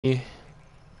Alright,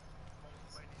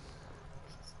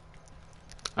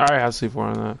 I have C4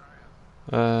 on that.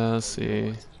 Let's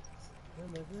see.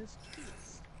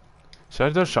 Should I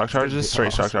do shock charges?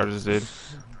 Straight shock charges, dude.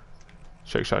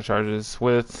 Straight shock charges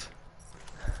with.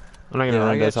 I'm not gonna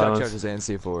run dead silence. Shock charges and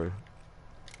C4.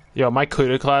 Yo, my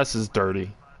Kuda class is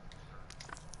dirty.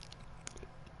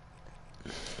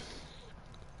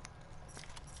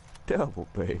 Double,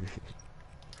 baby.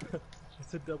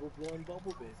 It's a double blowing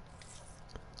bubble, baby.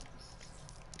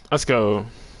 Let's go.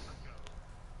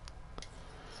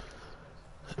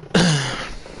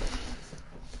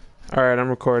 Alright, I'm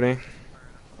recording.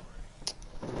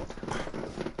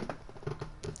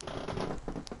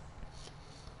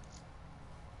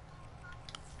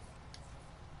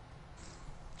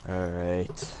 Alright.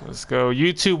 Let's go.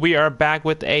 YouTube, we are back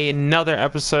with another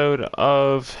episode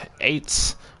of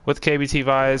 8's with KBT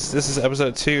ViZe. This is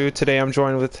episode 2. Today I'm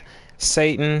joined with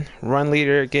Satan, Run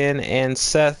Leader again, and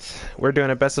Seth. We're doing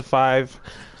a best of 5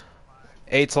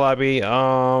 8's lobby.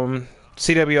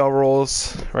 CWL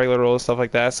rules, regular rules, stuff like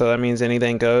that. So that means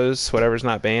anything goes, whatever's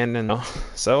not banned. And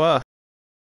so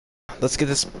let's get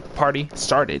this party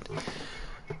started.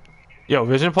 Yo,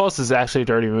 Vision Pulse is actually a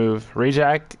dirty move.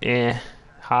 Reject,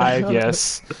 Hive,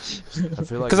 yes. I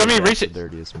feel like because I mean, the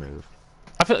dirtiest move.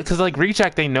 I feel because like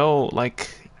reject, they know like.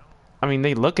 I mean,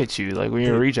 they look at you like when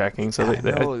you're rejecting, so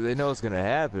they know it's gonna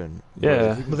happen.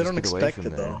 Yeah, but they don't expect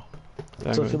it though.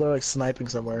 Exactly. So if they're like sniping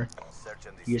somewhere,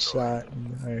 you get shot,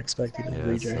 and I expect you to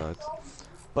reject.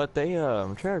 But they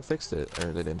tried to fix it,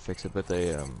 or they didn't fix it, but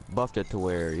they buffed it to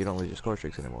where you don't lose your score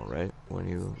streaks anymore, right? When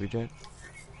you reject.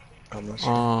 I'm not sure.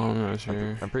 I'm not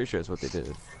sure. I'm pretty sure it's what they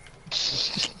did.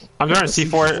 I'm throwing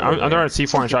C4. I'm throwing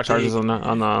C4 and shock charges on the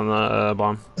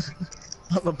bomb.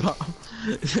 On the bomb.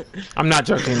 I'm not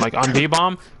joking. Like on B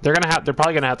bomb, they're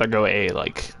probably gonna have to go A.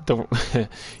 Like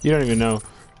you don't even know.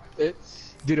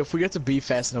 Dude, if we get to B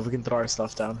fast enough, we can throw our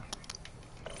stuff down.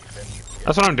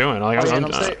 That's what I'm doing. Like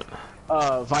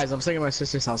ViZe, I'm staying at my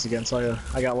sister's house again, so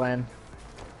I got LAN.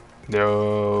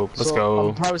 Yo, let's go.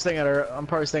 I'm probably staying at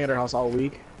her house all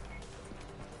week.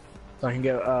 So I can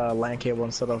get a LAN cable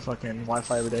instead of fucking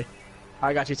Wi-Fi every day.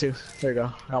 I got you too. There you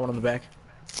go. I got one in the back.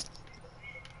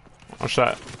 I'm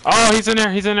shot. Oh, he's in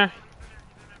there. He's in there.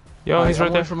 Yo, he's right there.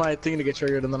 I'm waiting for my thing to get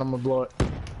triggered, and then I'm gonna blow it.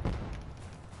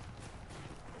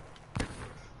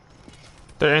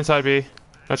 They're inside B.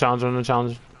 No challenge. No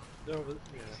challenge. Can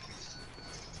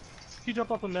you jump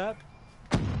off the map?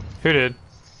 Who did?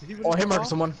 Oh, him or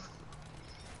someone.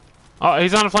 Oh,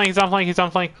 he's on the flank. He's on flank. He's on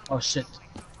flank. Oh shit.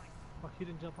 Oh, he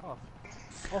didn't jump off.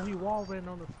 Oh, he wall ran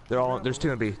on the. They're all. There's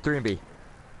 2 in B, 3 in B.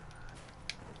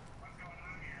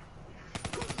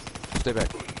 Stay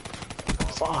back.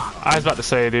 Fuck. I was about to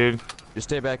say, dude. Just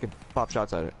stay back and pop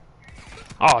shots at it.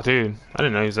 Oh, dude. I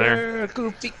didn't know he was there.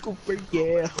 Goofy Cooper,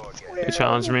 yeah. He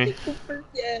challenged me. Cooper,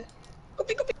 yeah.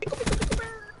 Goofy Cooper.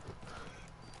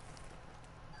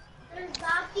 There's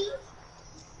Bobby.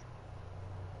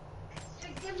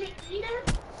 They're gonna eat him.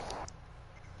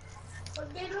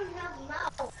 But they don't have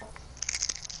mouth.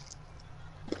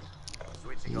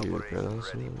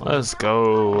 Let's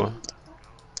go.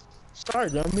 Sorry,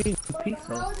 I mean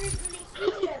pizza.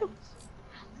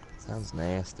 Sounds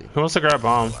nasty. Who wants to grab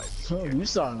bomb? Oh, you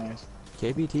sound nice.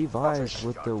 KBT ViZe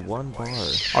with the 1 bar.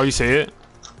 Oh, you see it?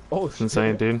 Oh, it's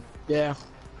insane, dude. Yeah.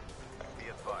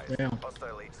 Damn.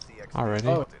 Already?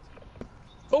 Oh.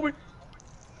 Over.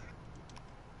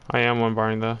 I am 1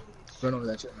 barring though. Run over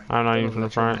that shit, man. I'm not even from the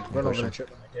front. Run over that shit,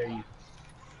 man. I dare you.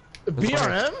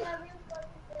 BRM?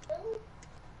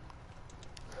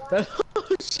 Oh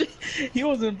shit. He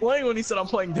wasn't playing when he said I'm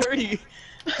playing dirty.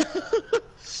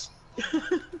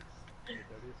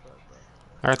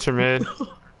 Alright, your mid.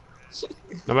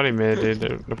 Nobody mid, dude.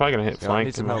 They're probably gonna hit flank. I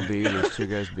need some help B. There's 2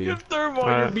 guys B. You're third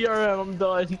one, you're BRM. I'm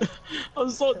done. I'm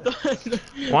so done.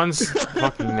 One's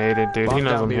fucking naded, dude. He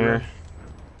knows I'm here.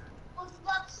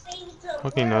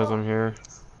 Fucking knows I'm here.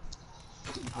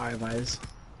 Alright, ViZe.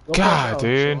 God,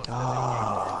 dude.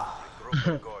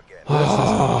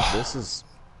 This is.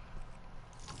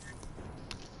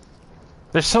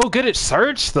 They're so good at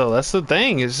search, though. That's the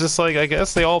thing. It's just like, I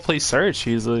guess they all play search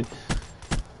usually.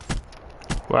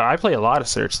 Well, I play a lot of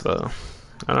search, though.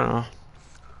 I don't know.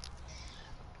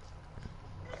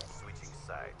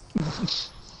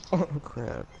 Oh,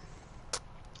 crap.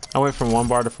 I went from 1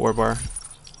 bar to 4 bar.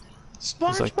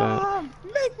 SpongeBob, like that.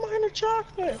 make mine a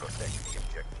chocolate.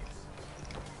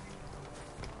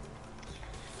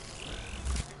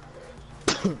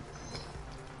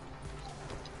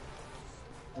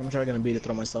 I'm trying to beat it,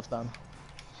 throw my stuff down.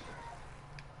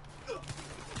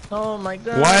 Oh my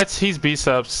god. What? He's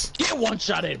B-subs. Get one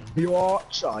shot in. You all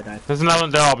shot, guys. There's another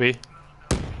one. They'll all be.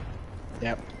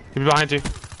 Yep. He's behind you.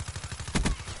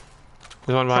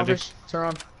 There's one behind Crawfish, turn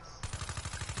on.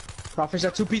 Crawfish,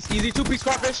 that 2-piece, easy 2-piece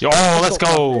crawfish. you. Oh, let's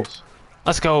go. Crawfish.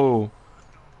 Let's go.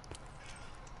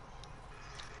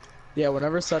 Yeah,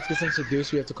 whenever Seth gets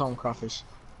introduced, we have to call him Crawfish.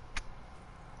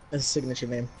 That's his signature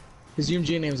name. His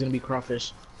UMG name is gonna be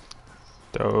Crawfish.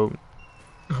 Dope.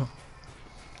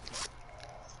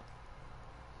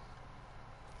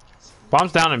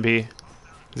 Bomb's down in B.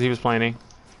 Cause he was planning.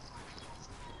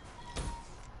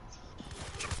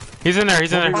 He's in there.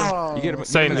 He's in there. Oh, You get him.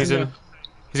 Satan, he's in.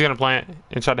 He's gonna plant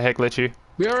and try to heck glitch you.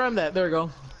 We already that. There we go.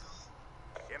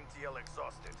 MTL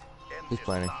exhausted. End He's this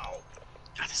planning. now.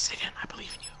 Got to Satan, I believe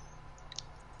in you.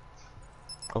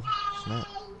 Oh, snap.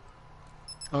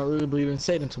 I don't really believe in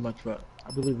Satan too much, but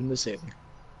I believe in this Satan.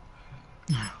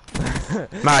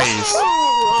 Nice.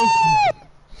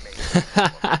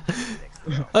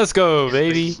 Let's go,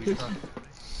 baby.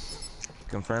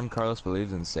 Confirm Carlos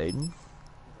believes in Satan?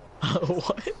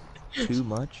 What? Too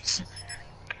much?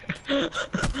 I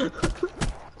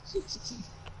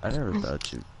never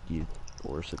thought you'd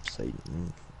worship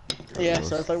Satan. Yeah,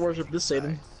 Carlos. so I worship this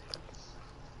Satan.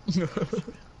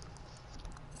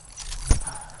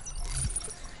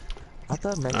 I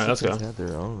thought let's Mexicans go. had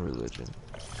their own religion.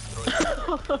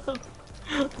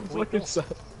 Fucking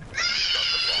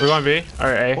Seth. We're going B. All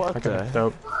right, A. What Okay, the?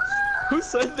 dope. Who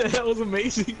said that? That was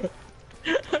amazing.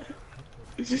 I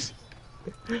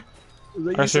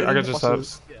got just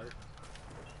subs.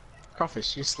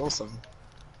 Crawfish, you're slow son.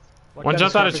 One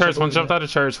jumped out of church. One jumped out of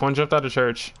church. One jumped out of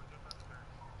church.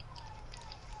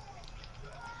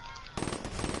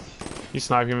 You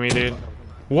sniping me, dude?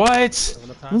 What?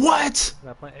 What? Can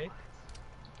I plant A?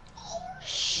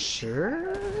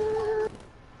 Sure.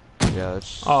 Yeah,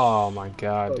 that's... Oh my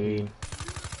god, dude.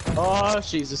 Oh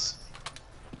Jesus.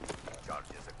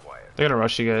 Charges acquired. They're gonna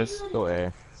rush you guys. Go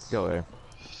A. Go A.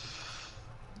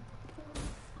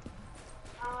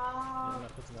 I'm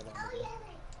not putting that on again.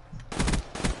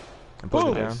 I'm putting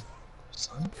it Boom. down.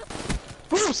 Son.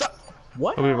 Boom, son.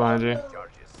 What? I'll be behind you.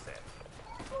 Charges set.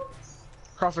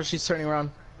 Crawfish, she's turning around.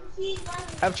 I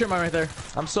have a trip mine right there.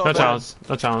 I'm so No bad. challenge.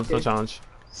 No challenge. No challenge.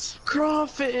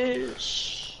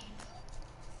 Crawfish.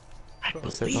 I Said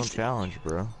don't believe it. challenge,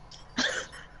 bro.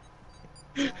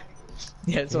 Yeah,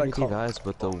 that's what I KBT call it. guys,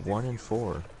 but the 1 in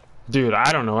 4. Dude,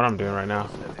 I don't know what I'm doing right now.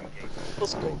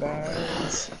 Let's go,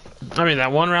 guys. I mean,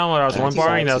 that one round where I was one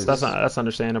barring, that's Axis. that's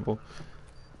understandable.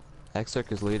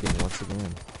 Exarch is leading once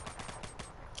again.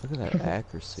 Look at that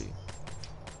accuracy.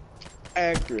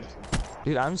 Accurate.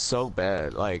 Dude, I'm so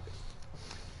bad. Like,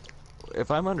 if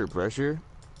I'm under pressure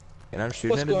and I'm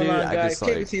shooting What's at a going dude, on, I guys? just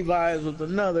like... KBT Vibes with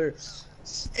another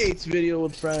 8's video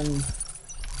with friend.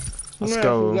 Let's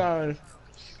go. Guys.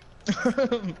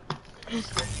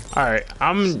 Alright,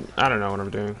 I don't know what I'm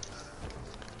doing.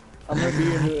 I'm gonna be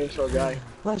your new intro guy.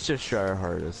 Let's just try our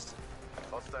hardest.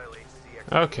 Hostile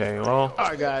HC Okay, well,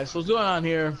 Alright, guys, what's going on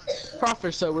here?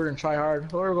 Crawfish said we're gonna try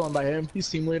hard. We're going by him. He's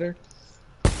team leader.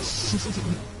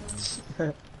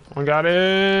 one got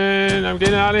in. I'm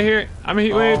getting out of here. I'm a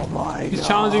heat wave. Oh my He's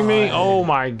challenging me. Oh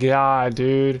my god,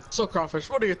 dude. So, Crawfish,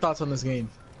 what are your thoughts on this game?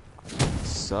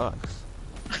 Sucks.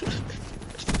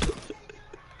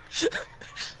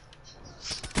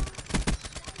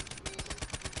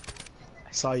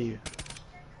 I saw you.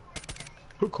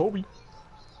 Who, Kobe?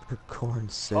 For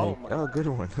corn's sake. Oh Oh, my good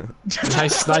one.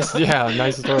 Nice, yeah,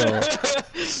 nice throw.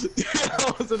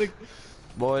 I was in a...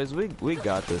 Boys, we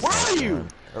got this. Where next are you? time.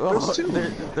 Oh,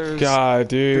 there's God,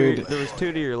 three, dude. there was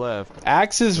 2 to your left.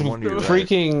 Axe is One to your right.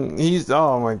 freaking. He's.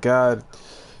 Oh my god.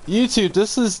 YouTube,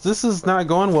 this is not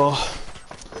going well.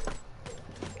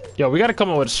 Yo, we gotta come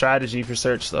up with a strategy for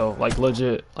search though, like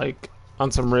legit, like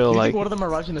on some real You like. think one of them are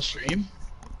watching the stream?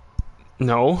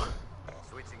 No,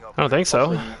 switching up. I don't think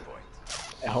so.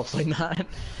 Yeah, hopefully not.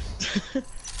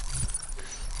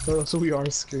 Oh, so we are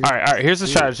screwed. All right. Here's the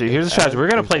strategy. Here's the strategy. We're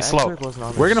gonna play slow. Exarch wasn't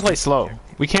on We're this. gonna play slow.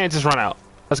 We can't just run out.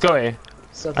 Let's go A.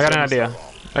 So I got an idea.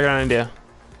 I got an idea.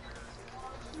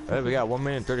 Hey, we got 1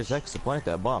 minute and 30 seconds to plant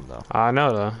that bomb, though. I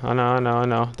know though. I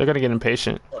know. They're gonna get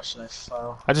impatient. Oh, should I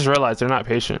file? I just realized they're not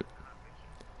patient.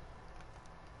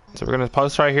 So we're gonna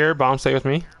post right here. Bomb, stay with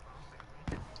me.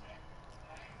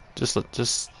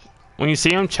 Just when you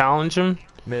see him, challenge him.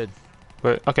 Mid.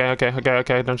 But okay.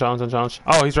 Don't challenge.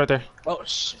 Oh, he's right there. Oh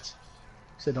shit!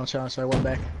 Said don't challenge, so I went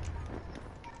back.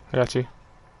 I got you.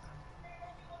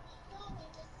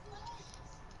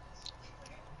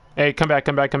 Hey, come back.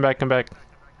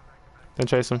 Don't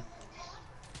chase him.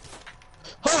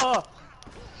 Ah!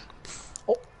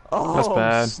 Oh, That's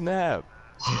bad. snap.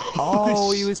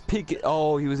 Oh, he was peeking.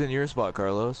 Oh, he was in your spot,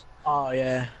 Carlos. Oh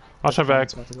yeah. Watch my back.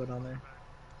 It's about to go down there.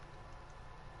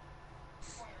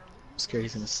 scared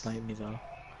he's gonna snipe me though.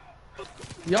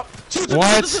 Yup.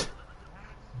 What?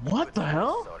 What the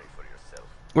hell? Sorry for yourself.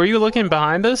 Were you looking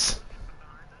behind us?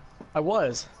 I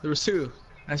was. There was two.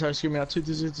 I started screaming out two.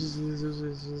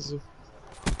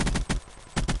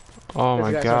 Oh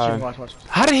my god. Watch, watch.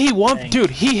 How did he Dang. Dude,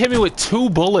 he hit me with 2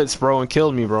 bullets, bro, and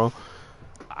killed me, bro.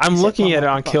 I'm said, looking at it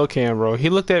 "Fuck, on fuck." kill cam, bro. He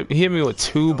hit me with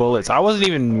 2 bullets. I wasn't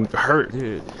even hurt.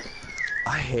 Dude,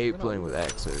 I hate playing with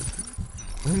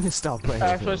Axer. We need to stop playing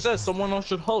That's with what I him. said. Someone else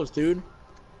should host, dude.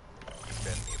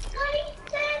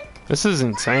 This is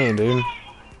insane, dude.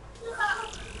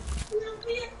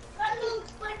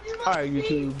 Alright,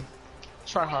 YouTube.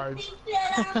 Try hard.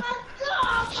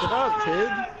 Shut up, kid.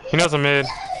 He knows I'm mid.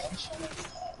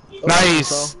 Oh,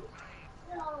 Nice.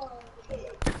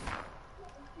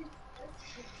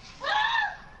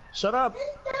 Shut up.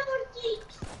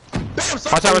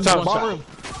 Watch out, watch out. Bomb room.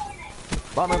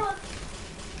 Bomb him.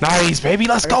 Nice, baby.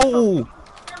 Let's go.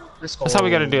 Let's go. That's how we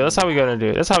gotta do it. That's how we gotta do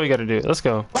it. That's how we gotta do it. Let's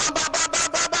go.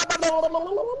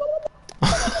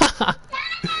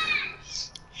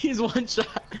 He's one shot.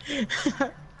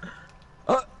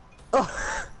 Oh.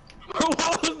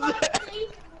 What was that?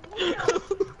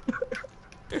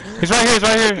 He's right here. He's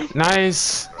right here.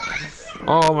 Nice.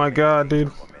 Oh my god,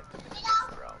 dude.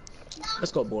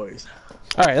 Let's go, boys.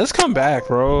 All right, let's come back,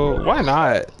 bro. Why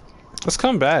not? Let's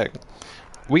come back.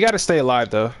 We gotta stay alive,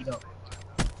 though.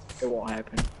 It won't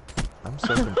happen. I'm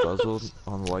so confuzzled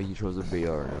on why you chose a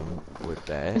BRM with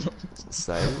that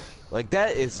sight. Like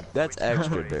that's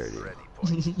extra dirty.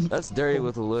 That's dirty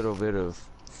with a little bit of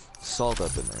salt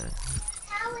up in there.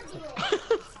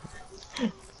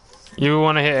 You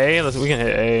want to hit A? We can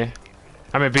hit A.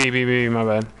 I mean B. My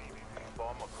bad.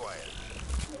 Bomb acquired.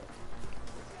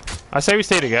 I say we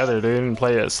stay together, dude, and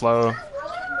play it slow.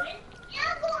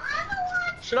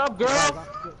 Shut up, girl.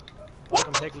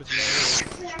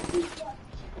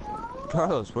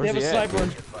 Carlos, They where's have a he at? sniper.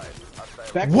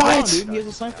 dude? Back What? down, dude. He has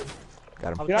a sniper.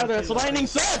 Got him. Get out of there. That's what lightning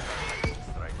said.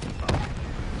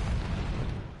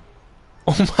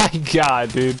 Oh my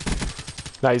god, dude.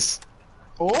 Nice.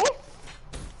 Oh?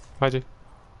 Why'd you?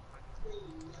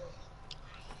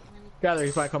 Get out of there.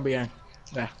 He's probably come behind.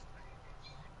 Yeah.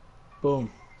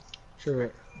 Boom. Sugar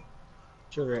it.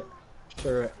 Sugar it.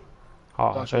 Sugar it.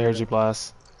 Oh, Don't I you heard do you it.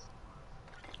 blast.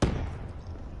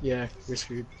 Yeah, you're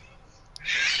screwed.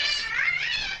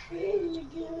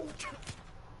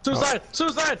 Suicide!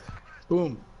 Suicide!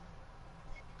 Boom.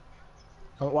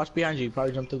 Oh, watch behind you. You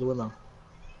probably jumped through the window.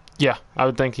 Yeah, I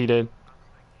would think he did.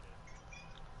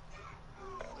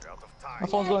 We're out of time. My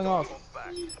phone's going off.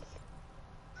 Back.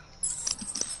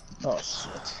 Oh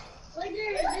shit.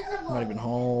 I'm not even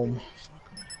home.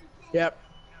 Yep.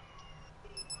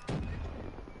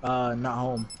 Not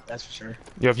home. That's for sure.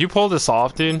 Yo, if you pull this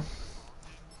off, dude,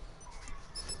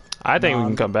 I think we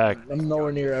can come back. I'm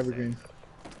nowhere near Evergreen.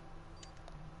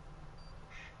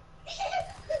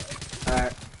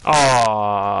 Alright.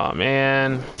 Aw,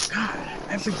 man.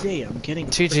 Every day I'm getting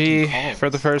GG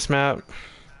for the first map.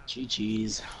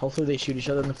 GG's. Hopefully they shoot each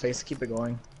other in the face to keep it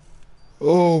going.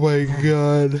 Oh my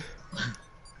god.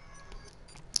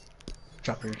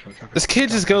 Drop here, drop This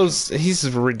kid just goes, he's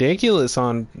ridiculous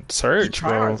on search, bro.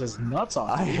 Tryhards his nuts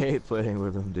off. I hate playing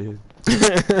with him, dude.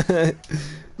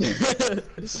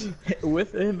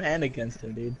 With him and against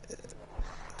him, dude.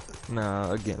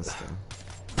 No, against him.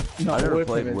 No, I never with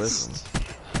played him, with it's- him.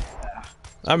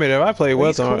 I mean, if I play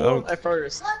with He's him, cool at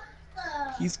first.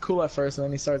 He's cool at first, and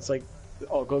then he starts like,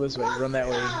 "Oh, go this way, run that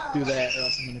way, do that, or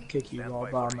else I'm gonna kick you." Blah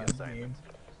blah. I'm not in the game.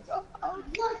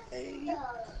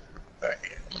 Alright,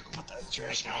 put that in the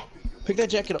trash now. Pick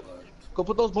that jacket up. Go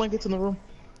put those blankets in the room.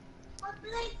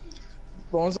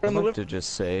 The ones that are in I'd the like living to just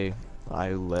say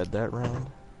I led that round.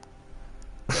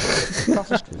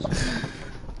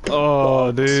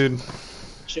 oh, dude.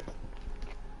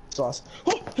 sauce.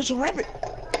 Oh, there's a rabbit.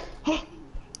 Oh,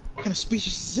 what kind of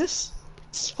species is this?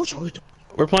 What's wrong with you?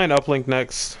 We're playing Uplink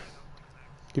next.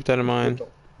 Keep that in mind.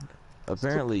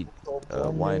 Apparently,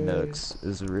 Winux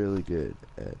is really good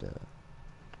at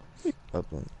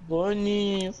uplink.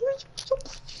 Bunny.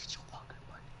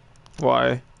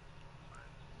 Why?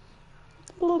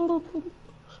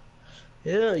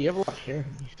 Yeah, you ever watch here?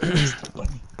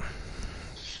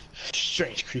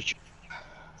 Strange creature.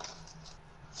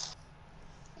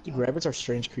 Dude, rabbits are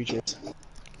strange creatures.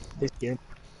 They scare me.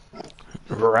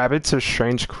 Rabbits are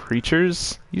strange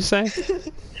creatures, you say?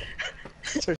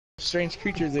 They're strange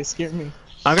creatures, they scare me.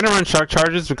 I'm gonna run shock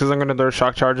charges because I'm gonna throw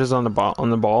shock charges on the ball. On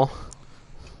the ball.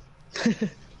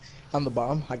 On the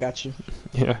bomb, I got you.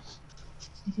 Yeah.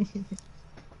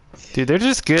 Dude, they're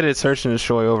just good at search and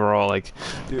destroy overall. Like,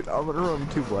 Dude, I'm gonna run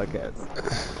 2 black hats.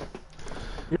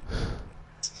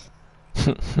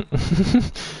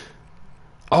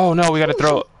 Oh no, we gotta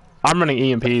throw. I'm running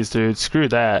EMPs, dude. Screw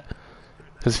that.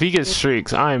 Cause if he gets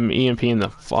streaks, I'm EMPing the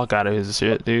fuck out of his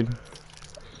shit, dude.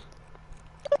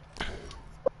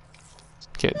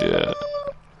 Can't do that.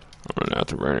 I'm running out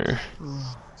the burner.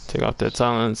 Take off that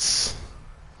silence.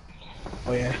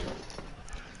 Oh yeah.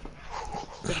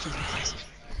 Gotta fix my flags.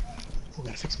 Oh,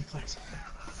 gotta fix my flags.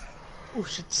 Oh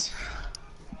shit.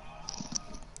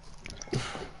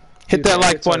 Hit Dude, that like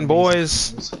edits are button,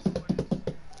 amazing. boys.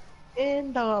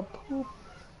 And poop.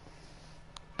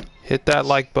 Hit that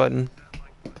like button.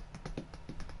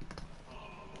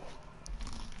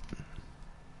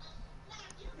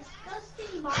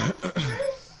 Disgusting monsters.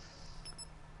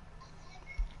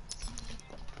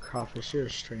 Crawfish, you're a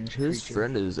strange His creature.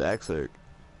 friend is Axer.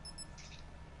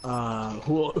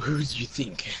 Who do you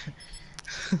think?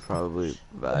 Probably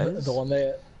ViZe. the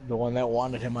one that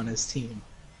wanted him on his team.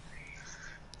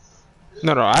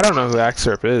 No, I don't know who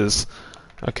Axerp is.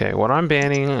 Okay, what I'm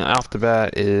banning off the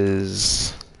bat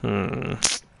is rapid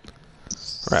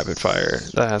fire.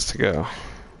 That has to go.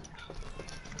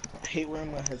 I hate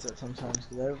wearing my headset sometimes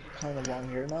because I have kind of long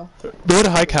hair now. Go to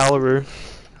high caliber.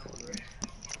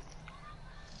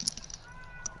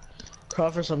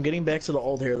 Crawfish, I'm getting back to the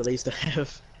old hair that I used to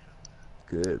have.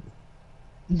 Good.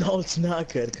 No, it's not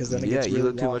good because then it Yeah, gets really you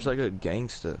look too long. much like a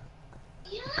gangster.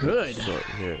 Good. Short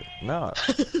hair. No,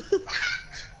 I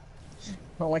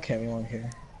don't like having long hair.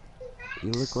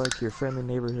 you look like your friendly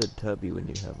neighborhood Tubby when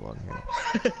you have long hair.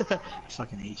 I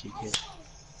fucking hate you, kid.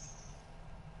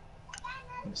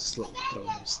 I'm throw you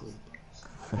asleep.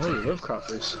 Oh, you live,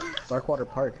 Crawfish. Darkwater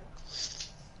Park.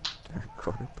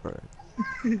 Quarter part.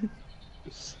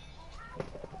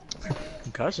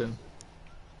 Concussion.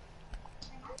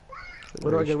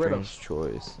 What do I get rid of?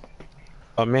 Choice.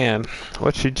 Oh man,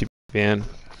 what should you ban?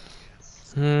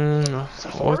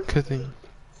 What could they?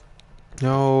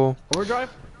 No.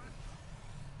 Overdrive?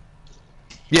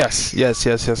 Yes,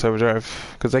 overdrive.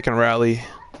 Because they can rally.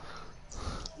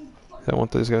 I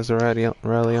want those guys to rally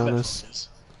on us.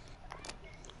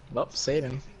 Nope,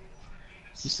 Satan.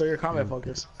 You still your combat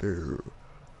focus.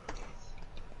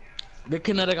 Get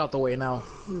kinetic out the way now.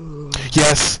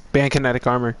 Yes, ban kinetic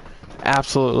armor.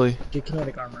 Absolutely. Get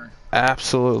kinetic armor.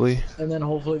 Absolutely. And then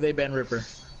hopefully they ban Ripper.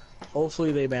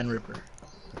 Hopefully they ban Ripper.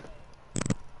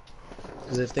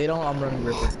 Because if they don't, I'm running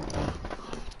Ripper.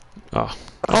 Oh.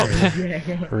 Oh.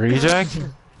 Reject? Is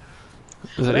What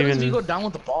that happens if you even? go down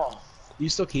with the ball? Do you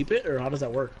still keep it, or how does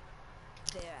that work?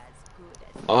 It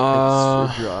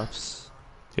drops.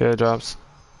 Yeah, it drops.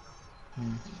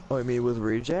 Oh, I mean with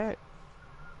reject?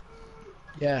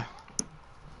 Yeah.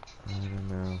 I don't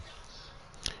know.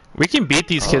 We can beat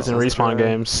these kids in let's respawn try.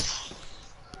 games.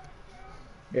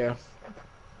 Yeah.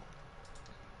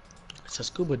 It's a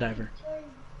scuba diver.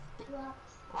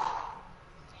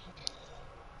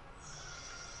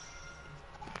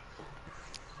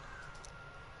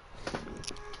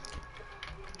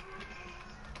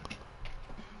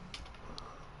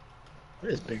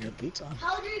 What is bigger boots on?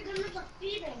 How are you gonna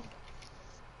defeat him?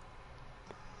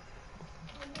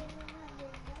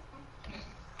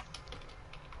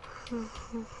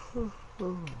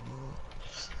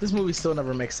 This movie still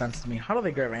never makes sense to me. How do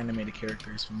they grab animated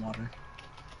characters from water?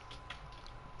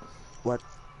 What?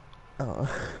 Oh.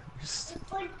 It's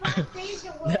like five days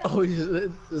of work.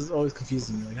 This is always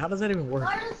confusing me. Like, how does that even work?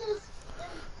 Why does this?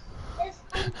 It's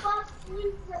like five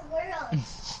days of work.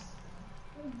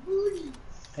 Booty.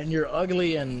 And you're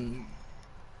ugly and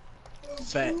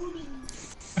fat. Booty.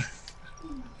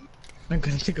 I'm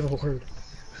gonna think of a word.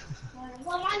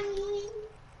 What I mean?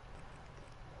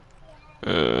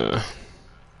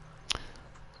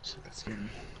 Shit, that scared me.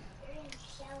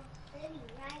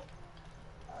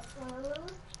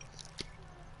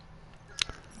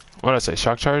 What did I say?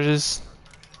 Shock charges?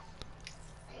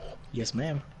 Yes,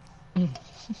 ma'am.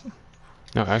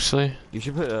 No, actually. You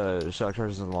should put shock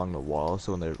charges along the wall,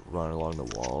 so when they run along the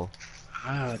wall.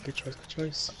 Ah, good choice, good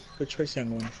choice. Good choice,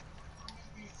 young one.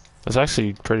 That's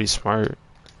actually pretty smart.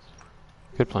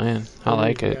 Good plan. I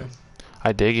like it. Yeah,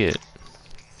 I dig it.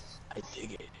 I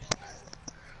dig it.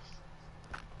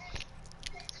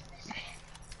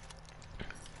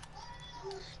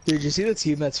 Dude, you see the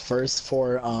team that's first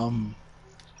for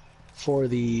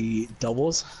the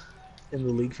doubles in the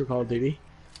league for Call of Duty?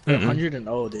 They're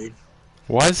 100-0, dude.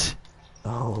 What?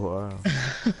 Oh wow.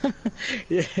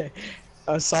 Yeah,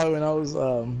 I saw it when I was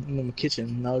in the kitchen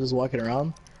and I was just walking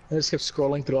around. I just kept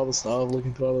scrolling through all the stuff,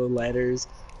 looking through all the ladders.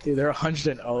 Dude, they're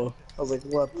 100-0. I was like,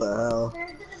 what the hell?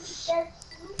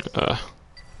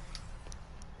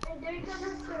 And they're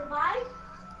gonna survive?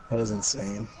 That is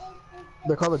insane.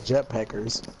 They're called the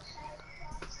Jetpackers.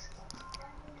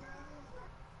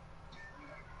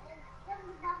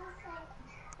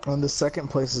 And the second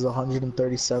place is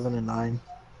 137 and 9.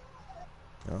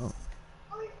 Oh,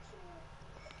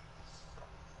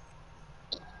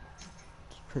 it's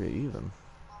pretty even.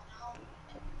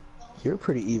 You're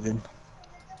pretty even.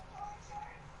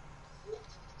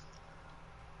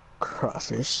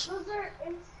 Crawfish. Those are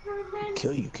instruments.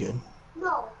 Kill you, kid.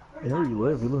 No. I know where you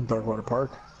live. You live in Darkwater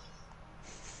Park.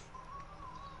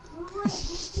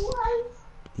 What?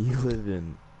 You live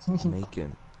in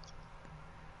Macon,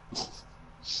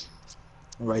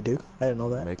 Right, dude? I didn't know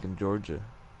that. Macon, Georgia.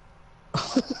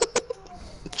 That's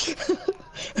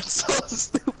so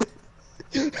stupid.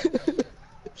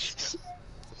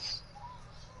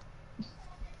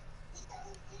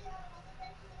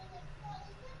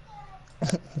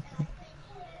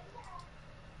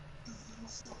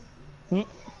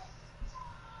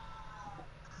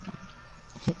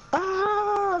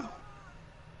 Ah!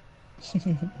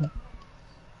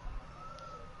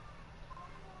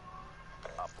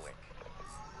 Uplink.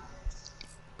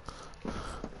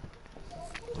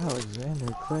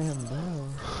 Alexander Graham Bell.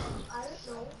 I don't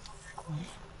know.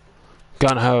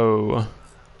 Gun ho.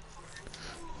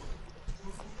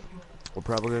 We're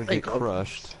probably gonna Hey, get Cobb.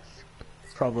 crushed.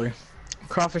 Probably.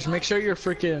 Crawfish, make sure your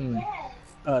freaking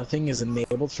thing is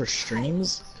enabled for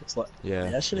streams. It's like, Yeah.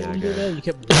 yesterday yeah, you did okay. that, you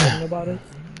kept bragging about it.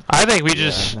 I think we Yeah,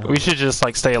 just I know. we should just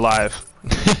like stay alive.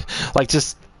 Like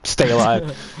just stay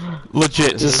alive.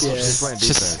 Legit, just Yeah. He's playing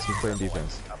just defense. He's playing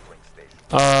defense.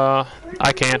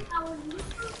 I can.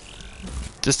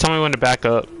 Just tell me when to back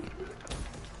up.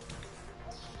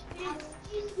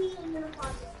 Excuse me, I'm gonna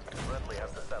pause it. Friendly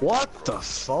has the satellite. What the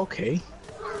fuck? Okay.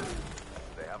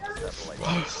 They have the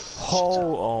satellite.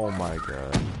 Oh my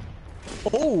god.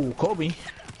 Oh, Kobe.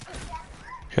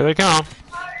 Here they come.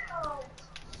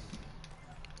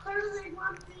 Carly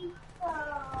wants me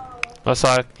to... Left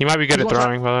side. He might be good at Watch out.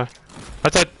 throwing, by the way.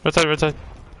 Right side, right side, right side.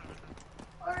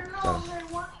 Or no,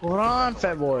 they want... Hold on,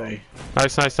 fat boy.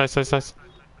 Nice, nice, nice, nice, nice.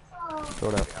 Throw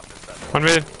it out. One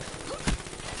mid.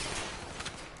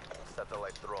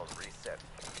 Satellite drone reset.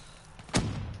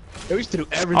 They used to do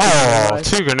everything. Oh, Right?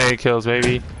 2 grenade kills,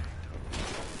 baby.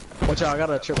 Watch out, I got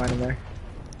a trip mine in there.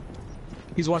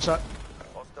 He's one shot.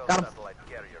 Hostile Got him. satellite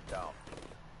carrier down.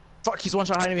 Fuck, he's one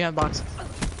shot hiding behind box.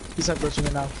 He's approaching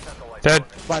it now. Satellite Dead.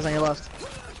 Flies on your left.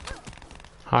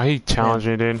 Oh, he challenged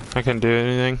me, dude. I couldn't do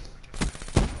anything.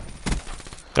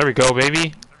 There we go,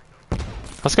 baby.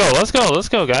 Let's go, let's go, let's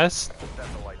go, guys.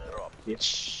 satellite drop.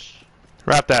 Bitch.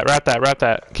 Wrap that, wrap that, wrap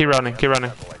that. Keep running, keep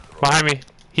running. Behind me.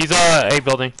 He's A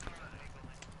building.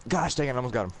 Gosh dang it, I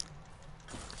almost got him.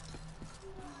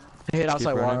 Hit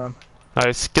outside running. wall.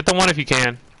 Nice. Get the one if you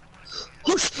can.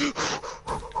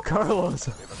 Carlos.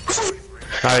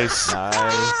 Nice.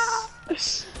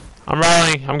 Nice. I'm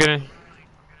rallying. I'm getting.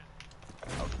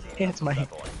 Hey, it's my.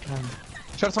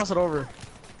 Try to toss it over.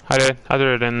 I did. I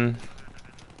threw it in.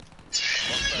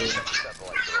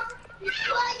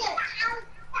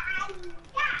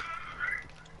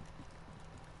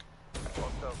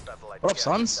 Hostile satellite What up, carrier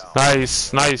sons? down.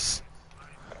 Nice, nice.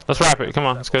 Let's wrap it. Come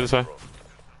on, let's go this way.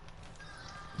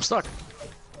 I'm stuck.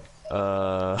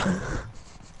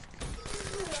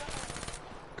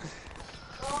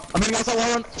 I'm hitting outside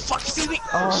wall. Fuck, he sees me.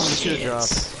 Oh, he should have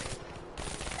dropped.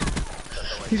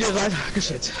 He's just right. Good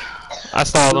shit. I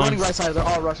stalled They're running them. right side. They're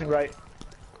all rushing right.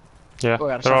 Yeah, Oh,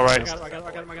 yeah, they're all shot. right. I got him, I got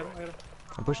him, I got him, I got him, I got him.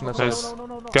 I'm pushing that Nice. side. No.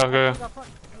 Go, go, go. Got front.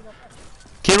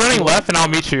 Keep running left and I'll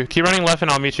meet you. Keep running left and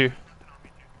I'll meet you.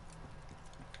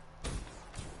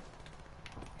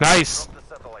 Nice. The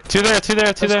satellite Two there, two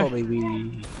there, two Let's go, there.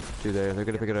 baby. Two there. They're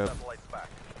gonna pick it up. satellite's back.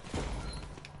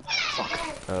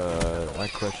 My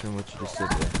question, what you just did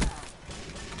there.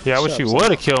 Yeah, I wish Shut you up,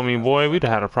 would have killed me, boy. We'd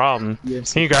have had a problem. Yeah,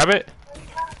 Can you grab it?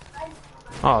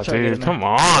 Oh, Try to get in dude, there. come Go,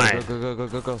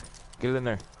 on. go. Get it in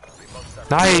there.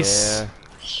 Nice. Yeah.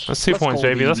 That's 2 Let's points, go,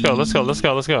 baby. Let's go, baby. let's go, let's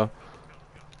go, let's go.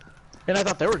 And I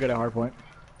thought they were good at hardpoint.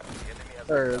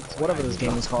 Or whatever this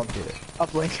game is called.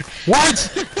 Uplink.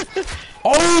 What?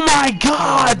 Oh my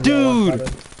god, dude!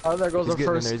 Oh, there goes He's the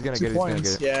getting in first there, he's gonna 2 get it, he's gonna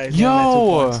points. get it. Yeah, he's getting that 2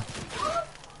 Yo! points.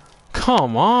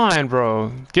 Come on,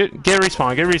 bro. Get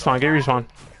respawn, get respawn, get respawn.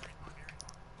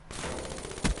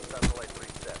 Satellite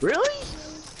reset. Really?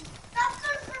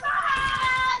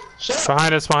 Shut up.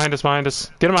 Behind us, behind us, behind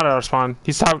us. Get him out of our spawn.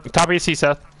 He's top AC,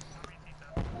 Seth.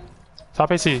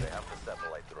 Top AC. They have the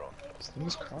satellite drone.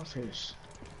 These crawfish.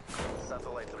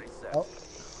 Satellite reset. Oh.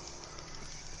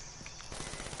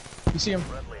 You see him?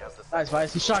 Friendly has the Nice,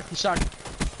 Vice. He's shocked. He's shocked.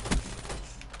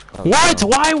 Oh, What?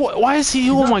 no. Why is he?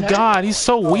 Oh not my dead? god, he's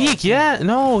so weak. Yeah,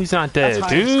 no, he's not dead,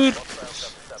 That's dude.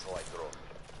 satellite drone.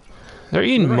 They're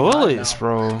eating We're gonna die bullets, now.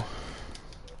 bro.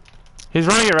 He's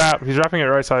running it wrap. He's wrapping it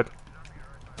right side.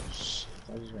 I just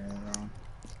ran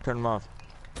Turn them off.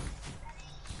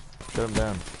 Shut them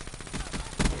down.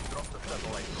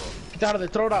 Get out of there.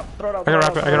 Throw it out. Throw it out. I can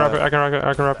wrap it. I can wrap it. I can wrap it.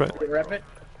 I can wrap it. Wrap it.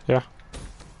 Yeah.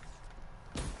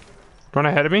 Run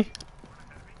ahead of me.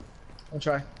 I'll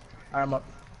try. Alright, I'm up.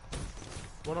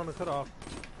 One on the cutoff.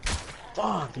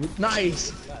 Fuck, dude.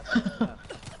 Nice.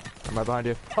 I'm right behind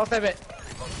you. Off that bit.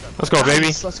 Let's go, baby.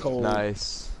 Nice. Let's go.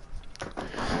 Nice.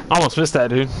 Almost missed that,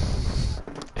 dude.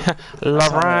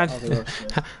 LeBron.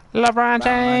 LeBron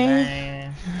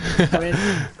James.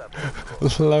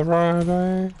 LeBron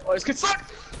James. Oh, this could suck.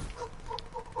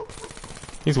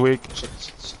 He's weak. Shit,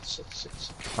 shit, shit, shit,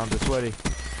 shit. I'm just sweaty.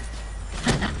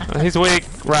 He's weak.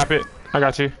 Wrap it. I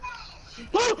got you.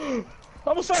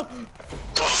 Almost fell.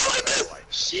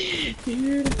 Shit,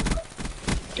 dude.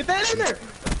 Get that in there.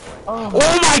 Oh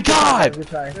my god! Good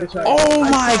try, good try. Oh I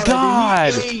my saw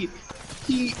god! that, dude.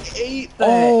 He ate that.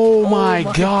 Oh my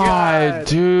god,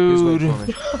 He's waiting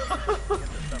dude! for me.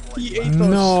 He ate those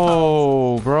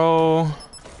No, bro.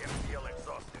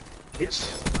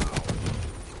 shots.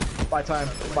 By time.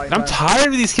 By I'm tired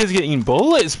of these kids getting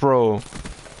bullets, bro.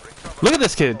 Look at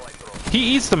this kid.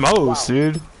 He eats the most,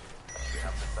 dude.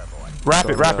 Wrap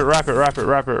it, wrap it, wrap it, wrap it,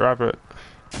 wrap it, wrap it.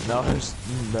 No, there's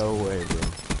no way, bro.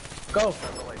 Go.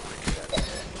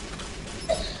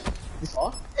 You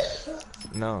fall?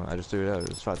 No, I just threw it out. It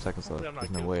was 5 seconds left. I'm not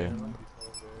There's no good, way. man.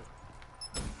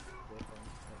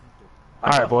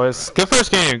 Alright, boys. Good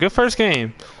first game. Good first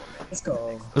game. Let's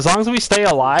go. As long as we stay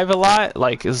alive a lot,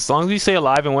 like, as long as we stay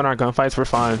alive and win our gunfights, we're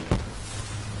fine.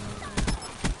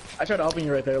 I tried helping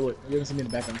you right there. Look, you didn't see me in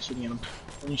the background shooting at him.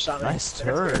 When you shot me. Nice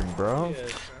turn, bro. Yeah,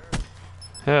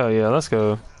 Hell yeah, let's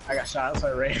go. I got shot, so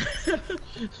I ran.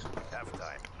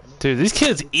 Dude, these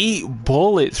kids eat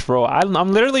bullets, bro.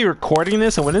 I'm literally recording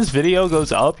this, and when this video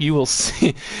goes up, you will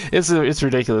see. It's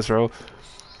ridiculous, bro.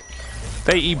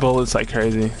 They eat bullets like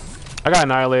crazy. I got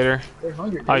Annihilator. They're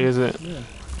hungry, dude. I'll use it. Yeah.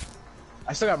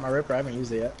 I still got my Ripper. I haven't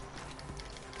used it yet.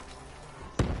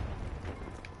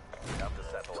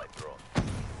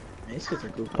 Man, these kids are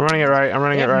goofy. I'm running it right. I'm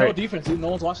running They it have no right. defense, dude. No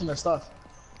one's watching their stuff.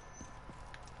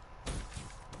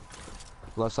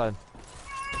 Left side.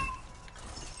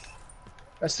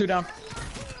 That's 2 down.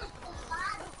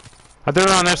 I threw it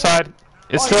on their side.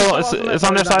 It's still it's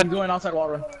on their side. I'm going outside wall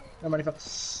run. No money.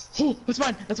 Oh, that's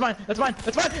mine. That's mine. That's mine.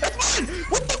 That's mine. That's mine.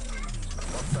 What the?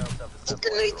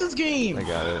 Fucking hate this game. I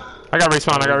got it. I got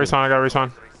respawn. I got respawn. I got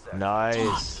respawn.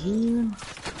 Nice. Dude.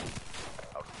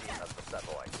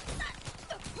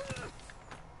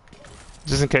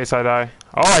 Just in case I die.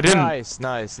 Oh, I didn't. Nice,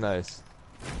 nice, nice.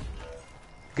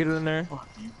 Get it in there.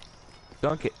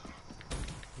 Dunk it.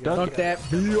 Dunk that.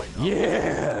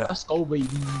 Yeah. Let's go, baby.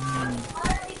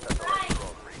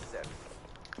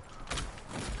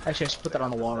 Actually, I should put that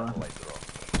on the wall run.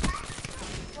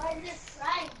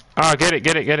 Oh, get it,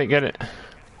 get it, get it, get it.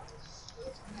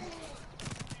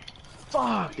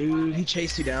 Fuck, dude. He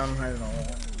chased you down. I don't know.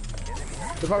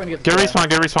 They're probably gonna Get respawn,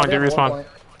 get respawn, get respawn.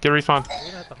 Get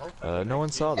respawn. No one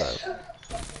saw that.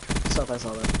 I saw that.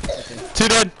 Okay. 2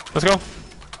 dead. Let's go.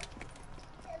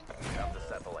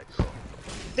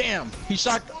 Damn. He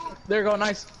shot. There you go.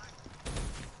 Nice.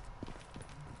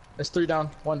 That's 3 down.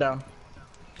 1 down.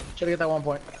 Try to get that 1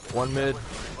 point. 1 mid.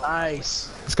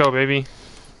 Nice. Let's go, baby.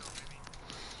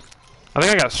 I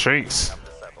think I got streaks.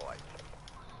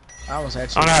 I almost I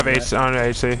actually. don't have H. I don't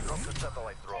have HC.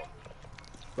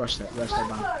 Rush that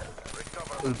down.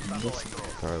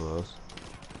 Carlos.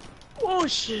 Oh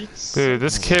shit. Dude,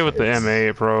 this kid with the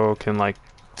M8, bro, can like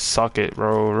suck it,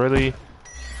 bro. Really?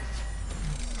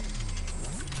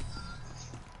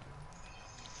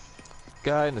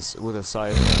 Guy in the, with a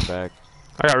sight in the back.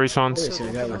 I got respawns.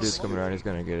 The dude's coming around. He's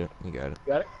gonna get it. He got it.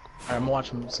 Got it? Alright, I'm gonna watch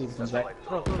him see if he comes back.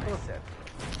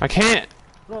 I can't.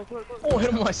 Oh, hit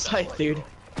him on my side, dude.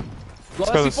 Blow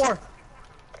go, C4.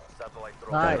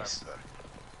 Nice.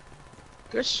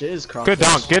 Good shiz, Crawfish. Good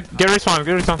dunk. Get respawn.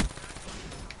 Get respawn.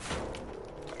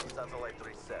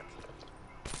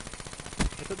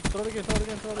 Throw it again, throw it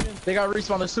again, throw it again. They got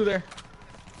respawn. There's 2 there.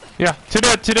 Yeah, 2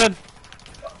 dead. 2 dead.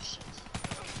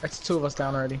 That's 2 of us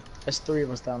down already. That's 3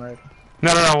 of us down already.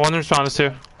 No, 1 respawn is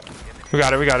 2. We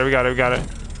got it. We got it. We got it. We got it.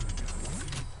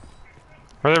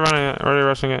 Are they running it? Are they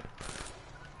rushing it?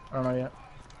 I don't know yet.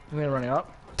 I'm gonna run it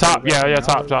up. Top. Yeah,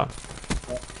 top.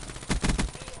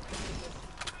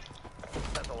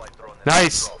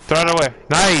 Nice. Throw it away.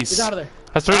 Nice. Get out of there.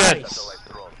 That's 3 dead. Nice.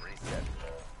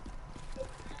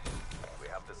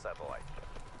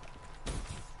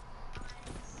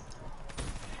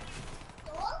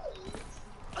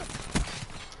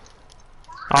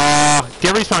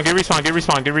 Get respawn, get respawn, get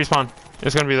respawn, get respawn.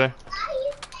 It's gonna be there.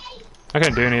 I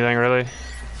couldn't do anything really.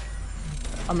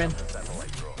 I'm in.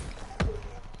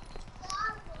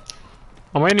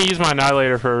 I'm waiting to use my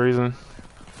annihilator for a reason.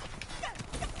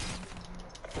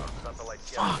 Satellite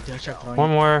Fuck, did I try throwing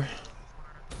One it? more.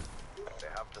 They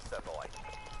have the satellite.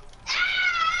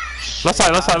 Left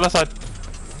side, left side, left side.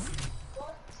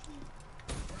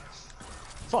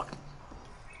 Fuck.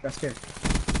 Got scared.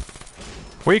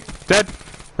 Weak, dead.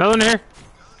 Another one here.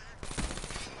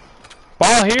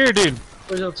 Ball here, dude.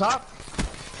 Where's up top?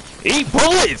 Eat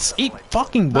bullets! Eat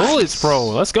fucking bullets, bro.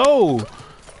 Let's go.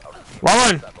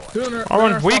 Run.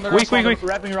 Weak.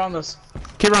 Wrapping around us.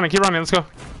 Keep running, let's go.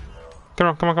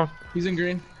 Come on. He's in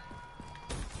green.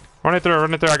 Run it through, I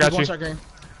got He's one you. shot green.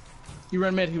 He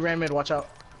ran mid, watch out.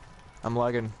 I'm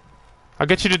lagging. I'll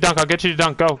get you to dunk,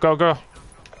 go.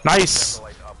 Nice.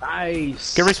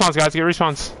 Nice. Get respawns, guys, get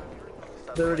respawns.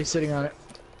 They're already sitting on it.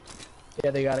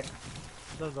 Yeah, they got it.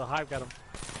 The hive got him.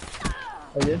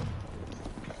 Oh, you did?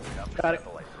 Got it.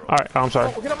 Alright, oh, I'm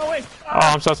sorry. Oh, get out of my way! Oh,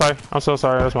 I'm so sorry,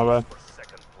 that's my bad.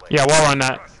 Yeah, wall run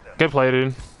that. Good play,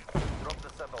 dude.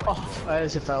 Oh, I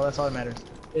just hit foul, that's all that matters.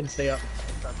 Didn't stay up.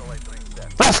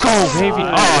 Let's go, baby.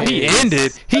 Oh, he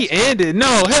ended.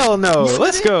 No, hell no.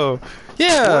 Let's go.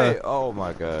 Yeah. Wait, oh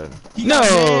my god. No.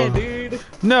 Man, dude.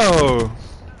 No.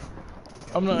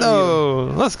 I'm not.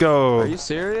 No. Let's Are go. you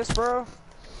serious, bro?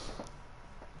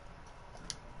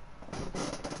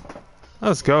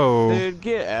 Let's go. Dude,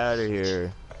 get out of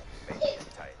here.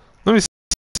 Let me see.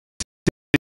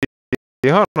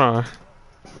 Hold on.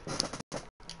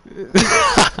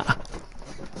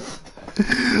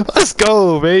 Let's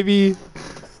go, baby.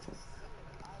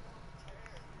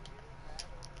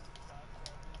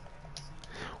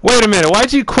 Wait a minute.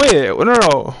 Why'd you quit?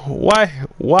 No. Why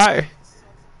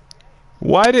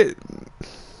did...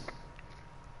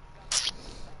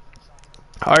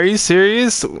 Are you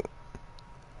serious?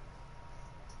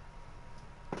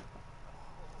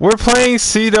 We're playing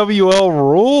CWL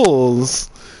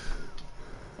rules.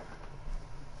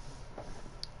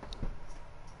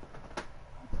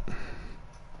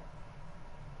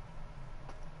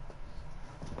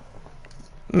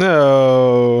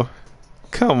 No.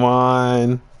 Come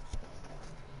on.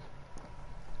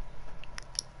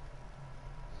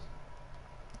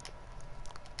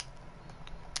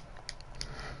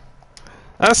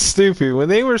 That's stupid. When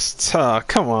they were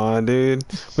come on, dude.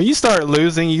 When you start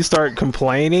losing, you start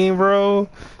complaining, bro.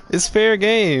 It's fair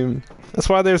game. That's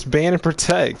why there's ban and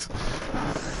protect.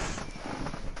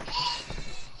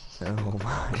 Oh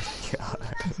my god.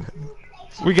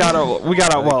 We got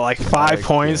what, like 5 I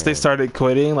points? They can't. started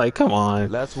quitting. Like, come on.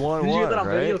 That's Did 1-1, you get that on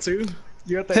video right? too?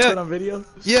 You got that Yeah. shit on video?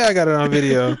 Yeah, I got it on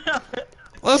video.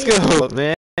 Let's go,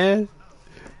 man.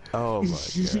 Oh my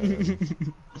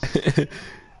god.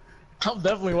 I'm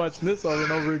definitely watching this over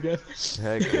and over again.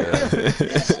 Heck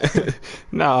yeah.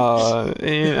 No.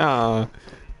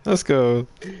 Let's go.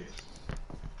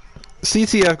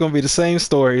 CTF gonna be the same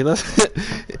story. Let's.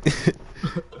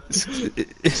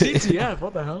 CTF,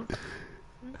 what the hell?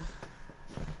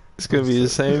 It's gonna be the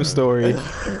same story.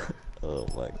 Oh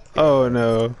my god. Oh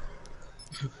no.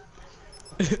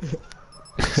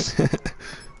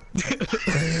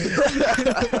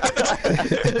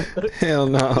 Hell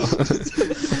no.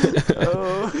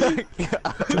 Oh my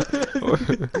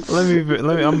god. let me.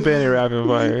 I'm banning rapid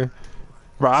fire.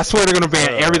 Bro, I swear they're gonna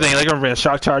ban everything. They're gonna ban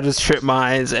shock charges, trip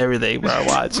mines, everything, bro.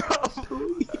 Watch.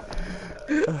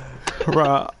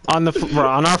 Bro, on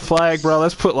our flag, bro.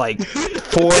 Let's put like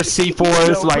 4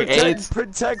 C4s, like 8s.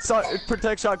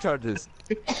 Protect shock charges.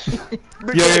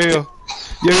 Yo.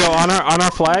 On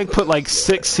our flag, put like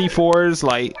 6 C4s,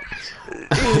 like.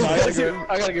 I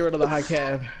gotta get rid of the high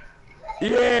cab. Yeah.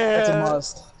 That's a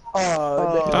must.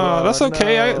 Oh, that's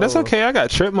okay. no. That's okay. I got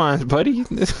trip mines, buddy.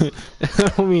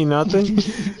 That don't mean nothing.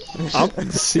 I'll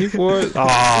C4.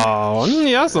 Oh,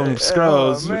 y'all some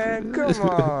scrubs. Oh, man, come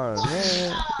on,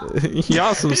 man.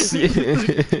 Y'all some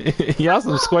y'all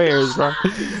some squares, bro.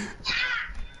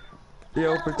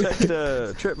 Yo, protect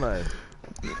the trip mine.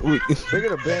 They're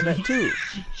gonna ban that too.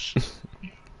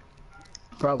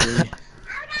 Probably.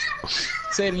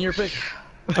 Say it in your pick.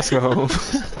 Let's go.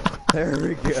 There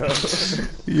we go.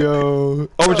 Yo,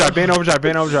 overdrive, ban overdrive.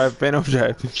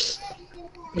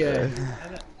 Yeah.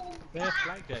 They have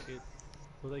flight jackets,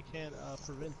 so they can't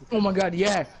prevent the. Oh my god,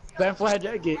 yeah. That flag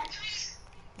jacket.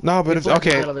 No, but it's flag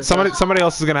okay. on the other Somebody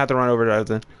else is gonna have to run overdrive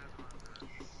then.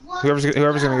 Whoever's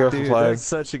gonna go for Dude, flag. that's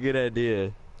such a good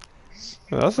idea.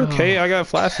 That's okay. I got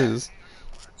flashes.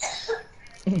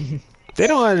 They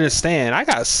don't understand. I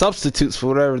got substitutes for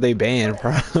whatever they ban,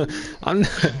 bro.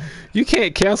 You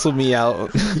can't cancel me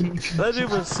out. That dude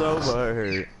was so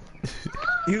butthurt.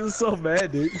 He was so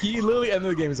mad, dude. He literally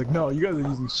ended the game. He's like, no, you guys are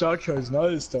using shock charges and all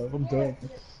this stuff. I'm done.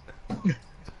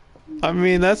 I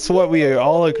mean, that's what we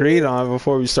all agreed on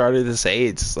before we started this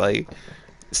 8's. Like,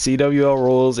 CWL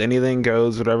rules, anything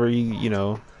goes, whatever you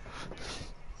know.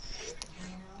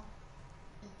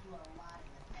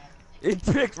 It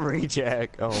picked Rejack.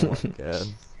 Oh my god.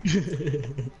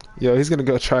 Yo, he's gonna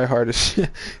go try hard as shit.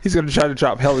 He's gonna try to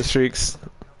drop hella streaks.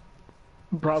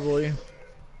 Probably.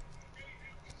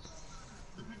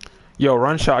 Yo,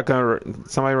 run shotgun.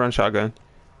 Somebody run shotgun.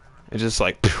 It's just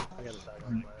like. Phew. I got a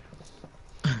shotgun.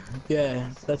 Yeah,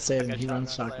 that's I it. got He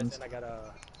runs shotgun shotguns. and I got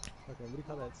a okay, what do you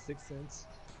call that? 6 cents.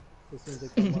 As soon as they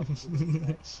come up.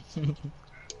 It's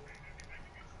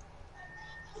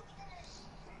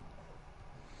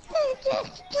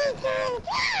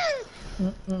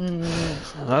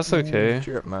like, That's okay.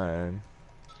 Trip mine.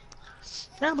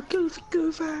 I'm a goofy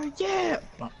goofer, yeah.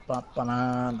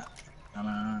 Ba-ba-ba-na,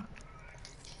 na-na.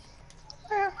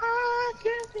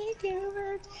 Goofy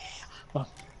goofer,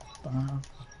 ba-ba.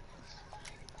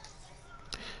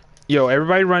 Yo,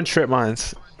 everybody run trip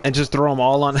mines and just throw them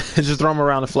all on. Just throw them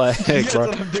around the flag, That's bro.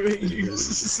 what I'm doing.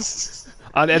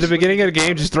 At the beginning of the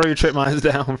game, just throw your trip mines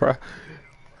down, bro.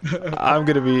 I'm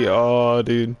gonna be, oh,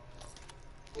 dude.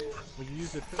 when you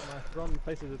use the trip mine, throw them in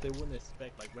places that they wouldn't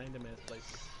expect, like random ass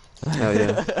places. Hell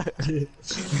yeah.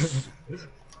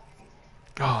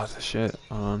 Oh, the shit.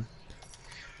 Hold on.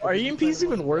 Are EMPs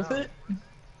even worth it?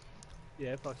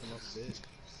 Yeah, it fucks them up a bit.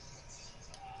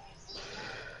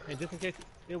 And just in case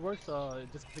it works,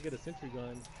 just to get a sentry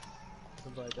gun,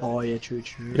 something like that. Oh yeah, true.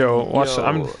 Yo, watch.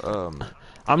 Yo,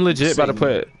 I'm legit about to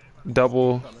Satan. put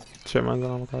double trip mines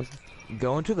on my closet.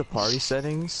 Go into the party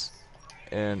settings,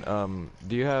 and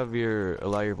do you have your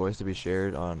allow your voice to be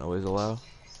shared on always allow?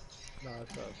 No,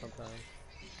 it's sometimes.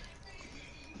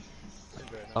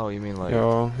 Oh, you mean like?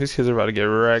 Yo, these kids are about to get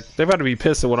wrecked. They about to be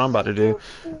pissed at what I'm about to do.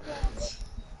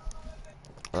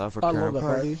 Allow for I love current that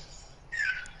party. party.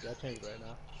 Yeah, I changed right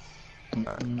now.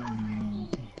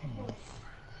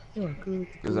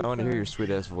 Because I want to hear your sweet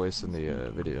ass voice in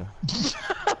the video.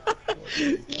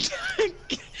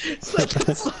 It's like,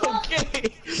 that's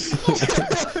okay.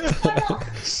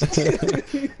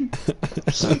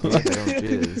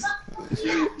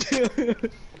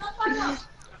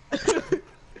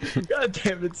 God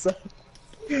damn it, son.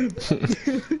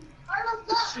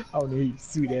 I want to hear your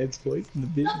sweet ass voice in the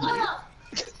video.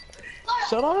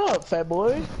 Shut up, fat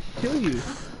boy. Kill you.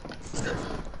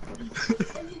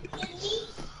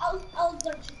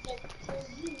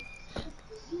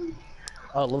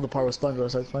 I love the part where SpongeBob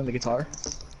starts playing the guitar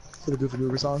for the Goofy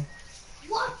Goober song.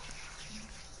 What?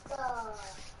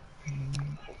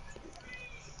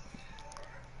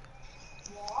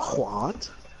 What?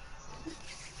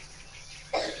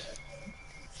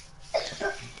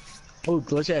 Oh,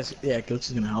 glitch ass. Yeah, glitch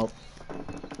is gonna help.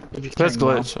 Let's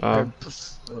glitch.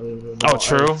 Oh,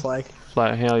 true. Flag.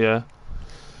 Flat, hell yeah.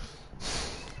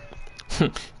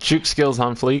 Juke skills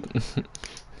on fleek.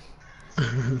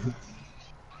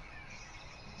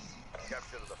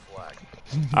 Capture the flag.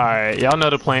 Alright, y'all know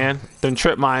the plan. Them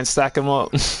trip mines, stack them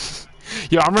up.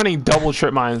 Yo, I'm running double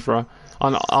trip mines, bro.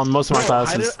 On most of my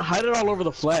classes. Hide it all over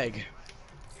the flag.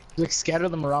 Like scatter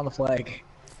them around the flag.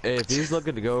 Hey, if he's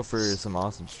looking to go for some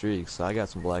awesome streaks, I got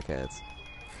some black hats.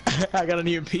 I got an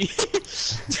EMP.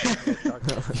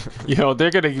 Yo, they're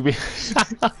gonna be.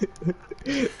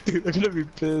 Dude, they're gonna be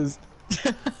pissed.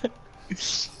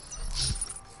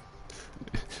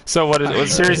 So what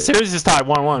is it? Series is tied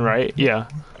 1-1, right? Yeah.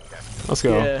 Let's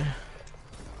go. Yeah.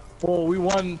 Well, we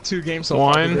won 2 games so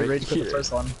One. far. We raged for the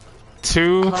first one.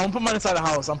 2. I'm gonna put mine inside the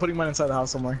house. I'm putting mine inside the house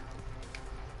somewhere.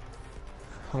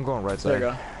 I'm going right There side.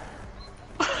 you go.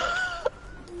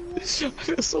 I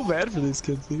feel so bad for these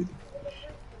kids, dude.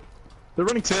 They're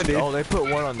running 10, dude. Oh, they put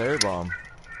one on their bomb.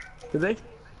 Did they?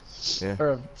 Yeah.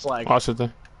 Or a flag. Watch it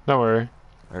there. Don't worry.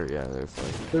 Or yeah, they're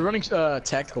like. They're running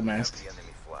tactical mask. The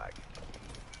enemy flag.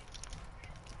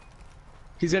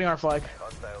 He's getting our flag.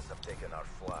 Hostiles have taken our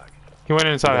flag. He went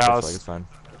inside the That's house. Like, it's fine.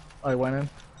 Oh, he went in.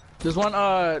 There's one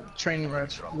train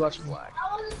right. Watch me. Flag.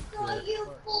 I want to show you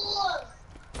fools.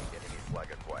 Enemy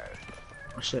flag acquired.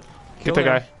 Oh shit. Get the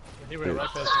guy. He ran right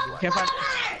past you. Can't find.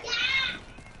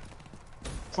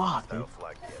 Fuck, dude. Hostile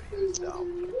flag carrier is down.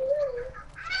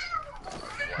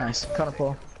 Nice. Counter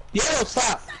pull. Yo,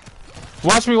 stop!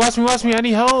 Watch me. I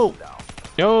need help.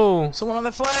 Yo. Someone on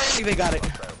the flag. They got it.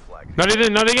 Hostile flag. No, they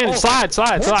didn't. Oh.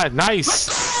 Slide. Nice.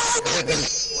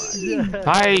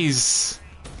 Nice.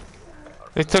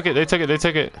 They took it.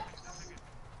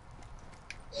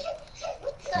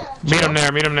 Meet him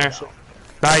there.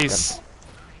 Nice.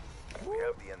 We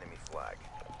have the enemy flag.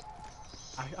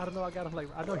 I don't know, I got him like,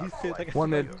 I know he's pissed. Like, One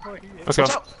mid. Let's go.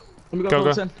 Watch out. Let me Go.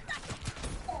 close in.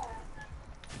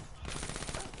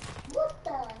 What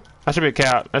the? That should be a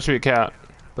cap. That should be a cap.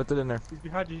 Put it in there. He's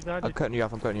behind you. He's behind I'm you. cutting you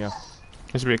off. I'm cutting you off.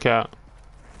 That should be a cap.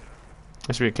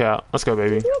 That should be a cap. Let's go,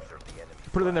 baby.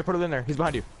 Put it in there. Put it in there. He's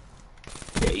behind you.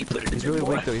 Yeah, you put it in He's there, really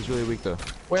boy. weak though. He's really weak though.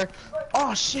 Where?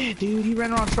 Oh shit, dude, he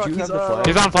ran around truck. Do you He's have the flag?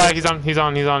 He's on flag. He's on. He's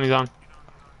on. He's on. He's on.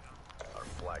 Our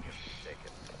flag has been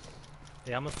taken.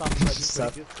 Yeah, I'm gonna stop him right before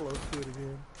he gets close to it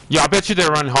again. Yeah, I bet you they're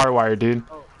running hardwire, dude.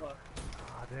 Oh, fuck.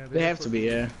 Ah, damn. They have to be,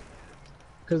 yeah.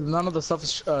 Because none of the stuff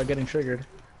is getting triggered.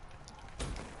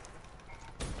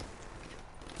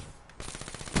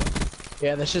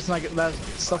 Yeah, that shit's not. That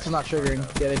stuff is not triggering.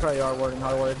 Yeah, they probably are working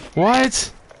hardwired.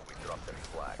 What? We dropped their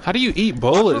flag. How do you eat What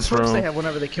bullets, perks they bro? have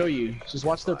whenever they kill you? Just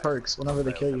watch their perks whenever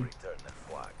they kill you. Return that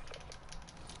flag.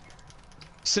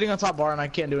 Sitting on top bar and I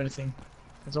can't do anything.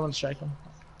 Can someone strike him?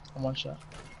 I'm one shot.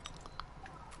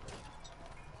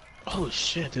 Oh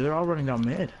shit, dude, they're all running down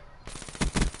mid.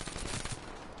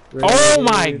 Oh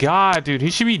my god, dude. He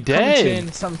should be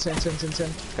dead. Some 10. Got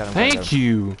him. Thank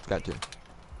you. Got you.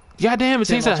 God damn, it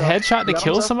Tim, takes a watch out. headshot to You got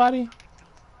kill him, sir? somebody?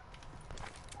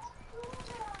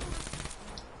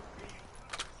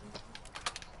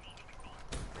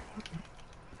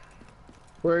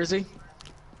 Where is he?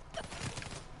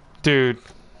 Dude.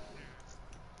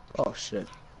 Oh shit.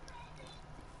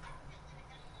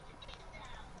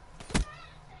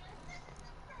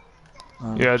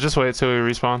 Yeah, just wait till we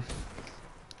respawn.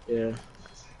 Yeah.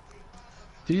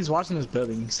 Dude, he's watching this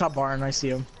building. Stop barring, I see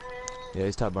him. Yeah,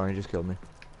 he's top bar. He just killed me.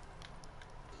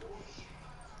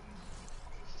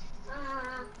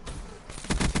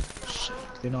 Shit,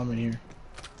 they know I'm in here.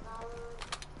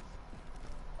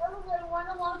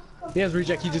 He has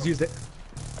reject, he just used it.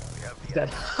 He's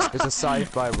dead. There's a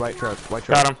scythe by right truck. White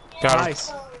truck. Got him. Got him.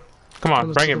 Nice. Come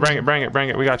on, bring it, bring it, bring it, bring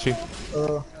it. We got you.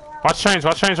 Watch trains,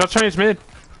 watch trains, watch trains, mid.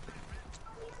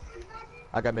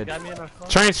 I got mid. Got me in our car.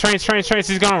 Trains, trains, trains, trains.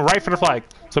 He's going right for the flag.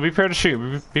 So be prepared to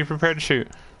shoot. Be prepared to shoot.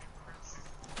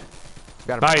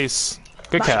 Got him. Nice.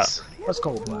 Good cap. Nice. Let's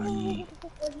go, buddy.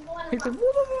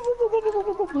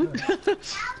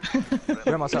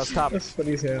 Grandma's house top. That's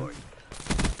funny as hell.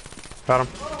 Got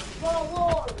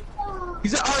him.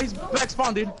 He's back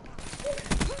spawn, dude.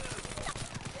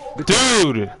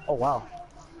 Dude! Oh wow.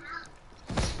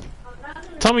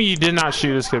 Tell me you did not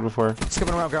shoot this kid before. He's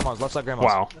coming around grandma's. Left side grandma's.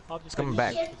 Wow. I'll just He's coming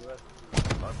back.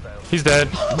 He's dead.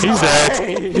 He's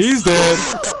dead. He's dead.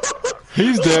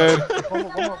 He's dead. One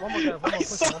more guy.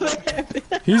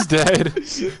 He's dead.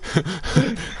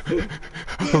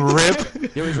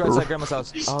 Rip. Yo, he's right side grandma's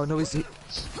house. Oh no, he's.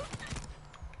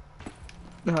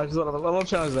 No, just what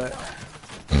challenge that.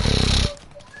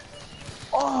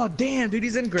 Oh damn, dude,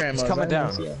 he's in grandma's. He's coming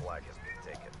down. Flag has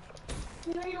been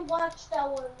taken. You need to watch that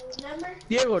one, remember?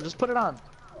 Diego, just put it on.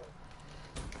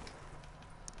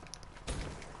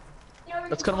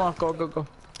 Let's cut him off. Go, go, go.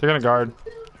 They're gonna guard.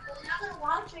 I'm not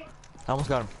watching I almost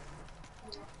got him.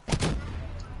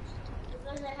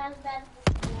 because it has bad.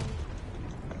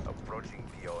 Approaching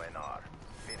PONR.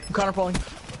 Finish. I'm counter pulling.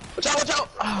 Watch out, watch out.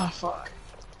 Ah, fuck.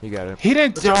 You got it. He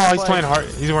didn't. Oh, he's playing hard.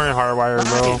 He's wearing hardwire,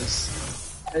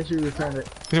 bro. I should return it.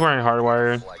 He's wearing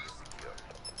hardwire. Flag is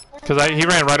secure. Cause he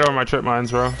ran right over my trip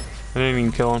mines, bro. I didn't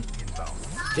even kill him.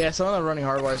 Yeah, some of them are running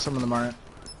hardwire, some of them aren't.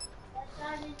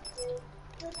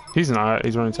 He's not.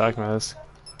 He's running attack mask.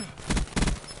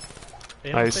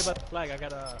 Hey, don't Nice. say about the flag.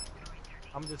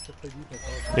 I'm just to play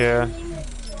defense. Yeah.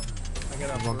 I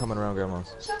got One coming around grandma's.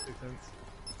 defense.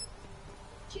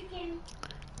 Chicken.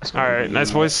 All right. Nice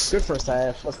voice. Good first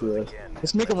half. Let's do this.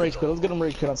 Let's make him rage quit. Let's get him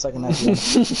rage quit on second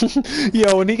half.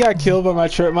 Yo, when he got killed by my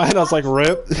trip mine, I was like,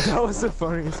 rip. That was the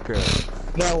funniest crap.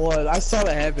 That was. I saw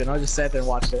that happen. I just sat there and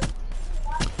watched it.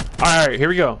 All right, here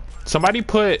we go. Somebody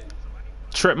put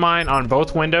trip mine on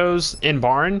both windows in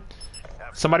barn.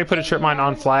 Somebody put a trip mine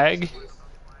on flag.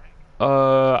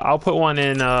 I'll put one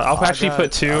in. I'll actually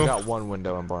put two. I got one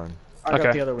window in barn. I got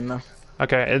Okay. the other one now.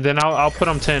 Okay, and then I'll put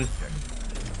them 10.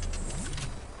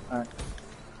 Alright.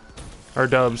 Or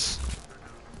dubs.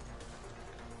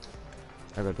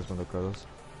 I got this window closed.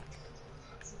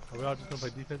 Are we all just gonna play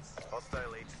defense? Hostile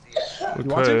HC. We You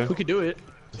want to? We could. could do it.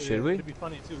 Should we? It'd be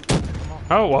funny too. Come on.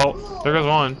 Oh well, there goes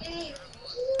one.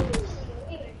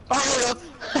 Oh,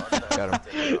 Got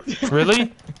him.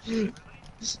 Really? yeah,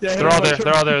 They're all there.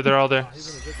 They're all there. They're all there.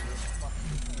 He's in a good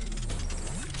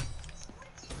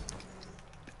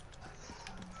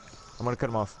I'm gonna cut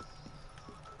him off.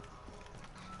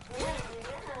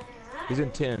 He's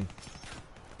in 10.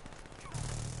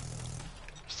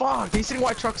 Fuck, he's sitting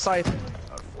white truck side.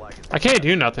 Our flag is I can't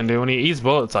do nothing, dude, when he eats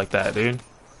bullets like that, dude.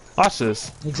 Watch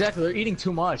this. Exactly, they're eating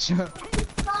too much. Look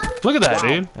at that, Wow.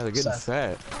 dude. Yeah, they're getting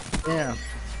fat. yeah.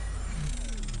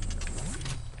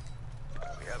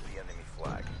 we have the enemy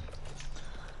flag.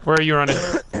 Where are you running?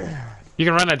 You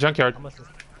can run that junkyard. I'm gonna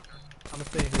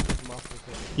stay here with the monster.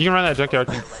 You can run that junkyard.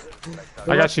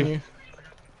 I got you.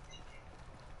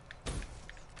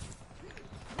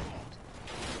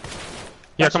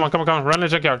 Yeah, come on. Run the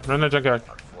junkyard.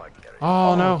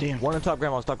 Oh no. Damn. One on top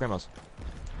grandma's,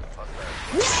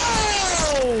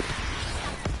 Whoa!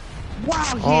 Wow,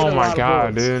 he hit Oh a my lot god,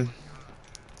 of bullets. dude.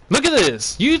 Look at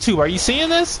this. YouTube, are you seeing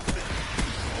this?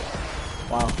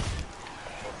 Wow.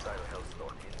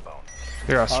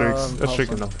 Here are streaks. That's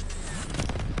streaking though.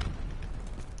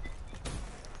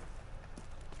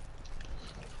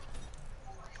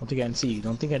 Don't think I didn't see you.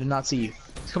 Don't think I did not see you.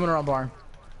 He's coming around barn.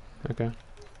 Okay.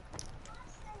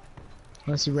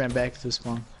 Unless he ran back to the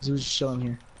spawn. Cause he was just chilling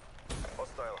here.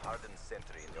 Hostile hardened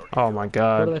sentry in your Oh my Where did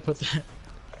god. I put that?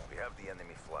 We have the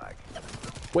enemy flag.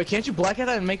 Wait, can't you black at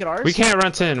that and make it ours? We can't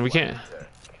run 10. We can't.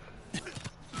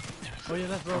 Oh yeah,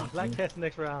 that's wrong. Black Cat's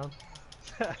next round.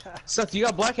 Seth, you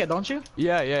got black hat, don't you?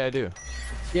 Yeah, I do.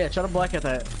 Yeah, try to black at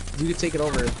that. You can take it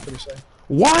over. Finish that.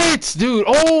 What, dude?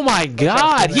 Oh my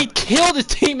god. He killed his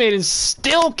teammate and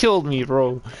still killed me,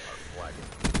 bro.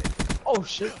 Oh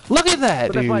shit. Look at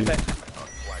that, Put that flag dude. back.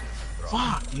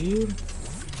 Fuck, dude.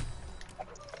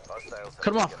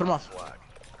 Cut him off.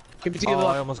 Keep it together. Oh,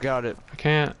 I almost got it. I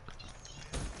can't.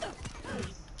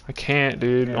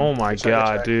 Dude. Yeah, Oh my good try,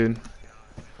 god, dude.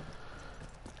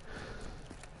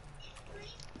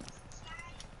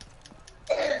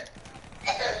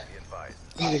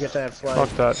 We need to get that flag.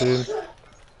 Fuck that, dude.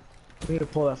 We need to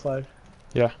pull that flag.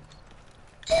 Yeah.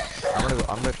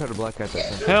 I'm gonna try to black out that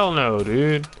sentry. Hell no,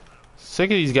 dude. Sick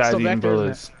of these guys Still eating back there,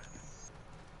 isn't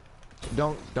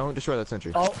bullets. Don't destroy that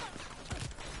sentry. Oh.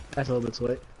 That's a little bit too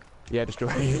late. Yeah, destroy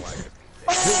it.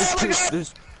 Oh my god!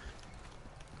 There's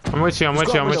I'm with you.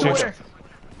 Where?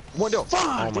 one door. Fuck,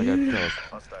 Oh my god, dude. kills.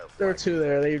 There were two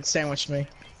there. They sandwiched me.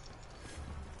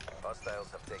 Hostiles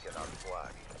have taken our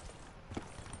flag.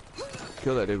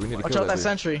 Kill that dude. We need to Watch kill out that that dude.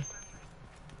 sentry.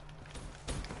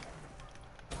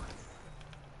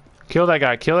 Kill that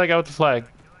guy with the flag.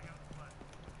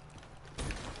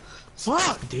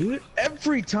 Fuck, dude.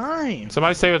 Every time.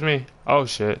 Somebody stay with me. Oh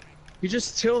shit. You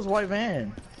just chills white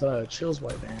van. Chills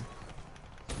white van.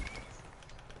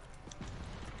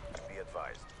 Be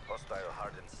advised. Hostile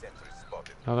hardened sentry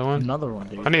spotted. Another one? Another one,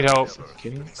 dude. I need help.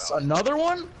 Kidding? Another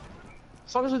one?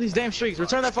 Fuck us with these damn streaks.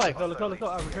 Return that flag. Let's go.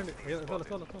 I returned it. Let's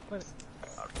go. Plant it.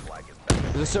 Our flag is back.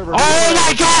 There's a server. Oh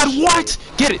my god, what?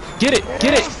 Get it.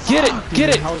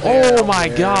 Oh my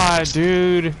god,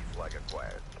 dude. Flag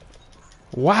acquired.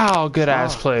 Wow, good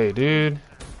ass play, dude.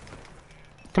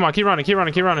 Come on, keep running.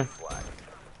 Flag.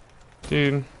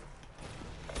 Dude.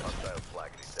 Hostile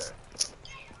flag returned.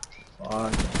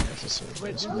 Fuck. That's a server.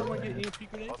 Wait, did someone get EMP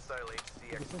grenade? Hostile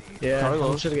HCXD. Yeah,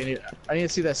 Carlos. I should get. I need to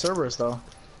see that Cerberus though.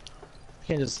 You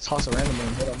can't just toss it randomly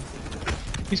and hit him.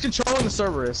 He's controlling the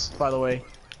Cerberus, by the way.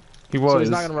 He So was. he's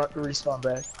not gonna respawn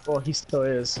back. Well, he still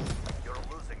is. You're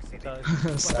losing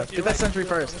CD. Seth, get that sentry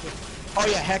first. Oh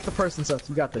yeah, hack the person, Seth.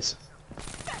 You got this.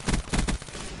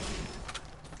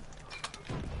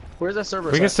 Where's that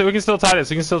Cerberus? We can at? still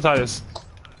tie this.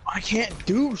 I can't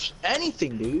do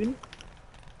anything, dude.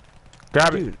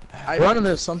 Grab it. Dude, I run and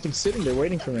there's something sitting there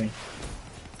waiting for me.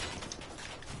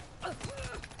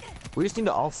 we just need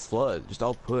to all flood. Just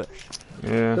all push.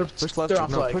 Yeah. They're, Push left, they're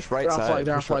on no, flag. push right they're on side, flag.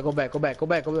 They're on push flag. Go back.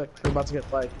 We're about to get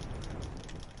flag.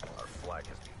 Our flag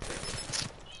has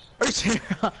been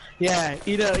taken. Yeah,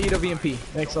 eat a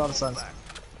VMP. Makes a lot of sense.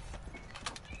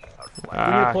 Our flag. We need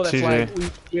to Ah, pull that flag.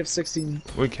 GG. We have 16.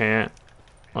 We can't.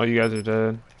 Oh, you guys are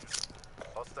dead.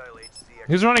 Hostile HCXD.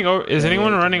 Who's running over? Is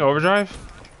anyone running overdrive?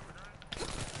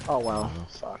 Oh wow.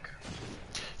 Fuck.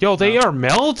 Yo, they are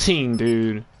melting,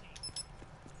 dude.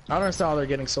 I don't understand how they're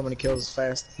getting so many kills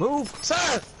fast. Move.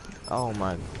 Seth! Oh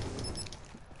my.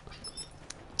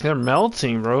 They're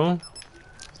melting, bro.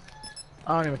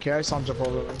 I don't even care. I saw him jump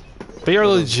over them. They are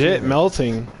legit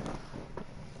melting.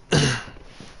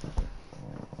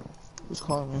 Who's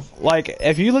calling me? Like,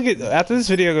 if you look at after this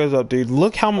video goes up, dude,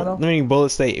 look how know. many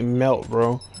bullets they melt,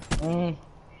 bro.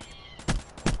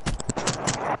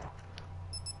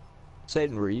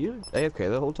 Satan, were you AFK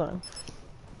the whole time?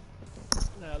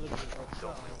 Nah, look at it.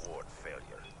 Don't reward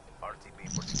failure.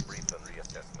 RTB for debrief and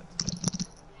reassessment.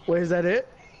 Wait, is that it?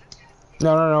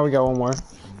 No, we got one more.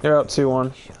 They're up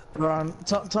 2-1. Ron,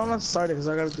 tell him not to start it because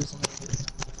I gotta do something.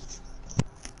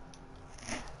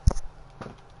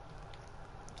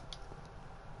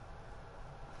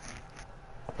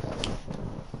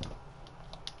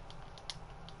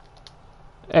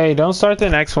 Hey, don't start the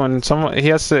next one.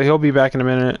 He'll be back in a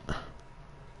minute.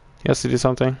 He has to do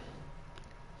something.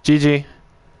 GG.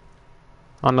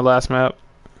 On the last map.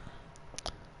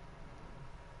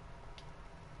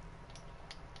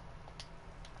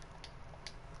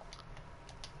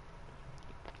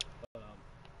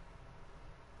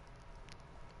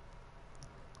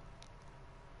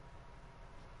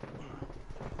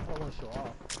 want to show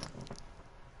off.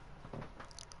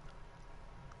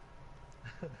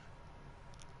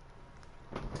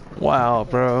 Wow,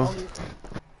 bro.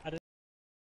 I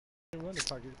didn't run the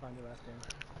target finder last game.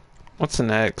 What's the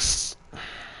next? I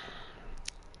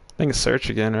think it's search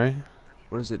again, right?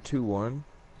 What is it, 2-1?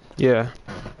 Yeah.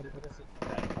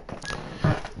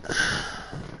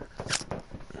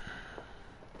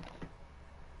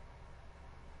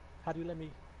 How do you let me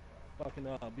fucking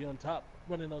be on top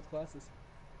running those classes?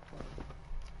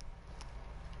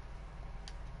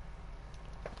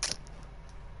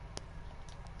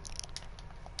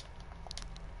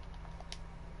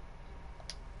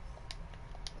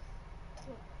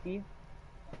 You're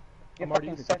I'm already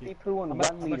fucking cookie. Seppi-poo and I'm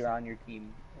one a- leader on your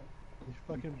team.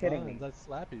 You're fucking kidding me. buns. I'd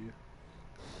slap you.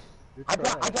 You're I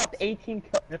trash. dropped 18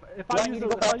 kills. If Do I I need use to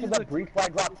go the, back to the breach where I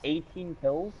dropped 18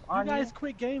 kills you on guys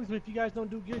quit games, but if you guys don't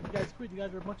do good, you guys quit. You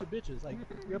guys are a bunch of bitches. Like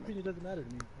your opinion doesn't matter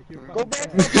to me. Like you're Go fucking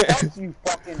back trash. to the box, you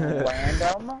fucking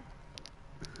random.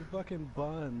 You're fucking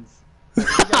buns.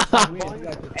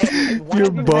 Hey, one You're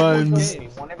of you had more buns. kills than me.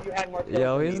 One of you had more kills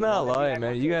Yo, than he's me. not One of lying, had man.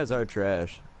 more You kills. guys are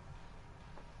trash.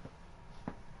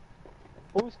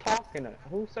 Who's talking?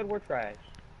 Who said we're trash?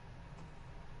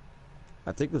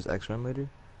 I think it was X-Run later.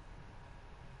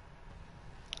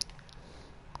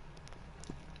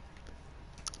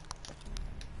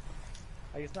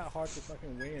 Like it's not hard to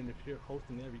fucking win if you're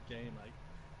hosting every game. Like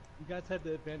you guys have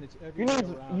the advantage every You game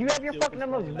need. around. You have your Still fucking just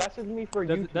numbers playing, like, message me for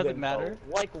does YouTube. it- does it info. matter?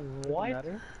 Like doesn't what?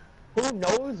 matter. Who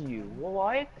knows you?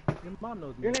 What? Your mom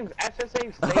knows me. Your name's SSA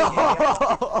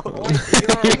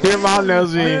Your mom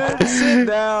knows me. Dude, sit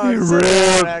down, Rip.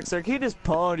 Axer. He just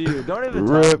pawned you. Don't even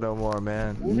Rip. talk no more,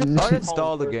 man.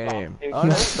 Uninstall the game.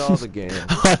 Uninstall the game.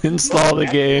 Uninstall the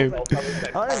game.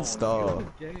 Uninstall.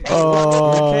 Game.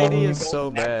 Oh. Your KD is so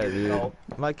bad, dude.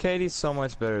 My KD's so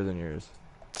much better than yours.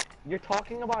 You're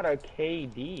talking about a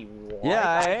KD. What? Yeah,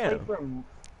 I am.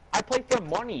 I play for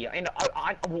money, and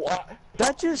what?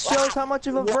 That just shows how much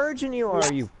of a virgin you are.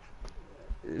 You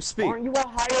speak. Aren't you a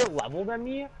higher level than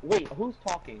me? Wait, who's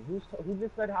talking? Who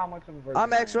just said how much of a virgin?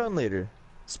 I'm I am? X-Run leader.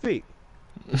 Speak.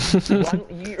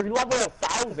 You're level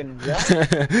 1,000. What?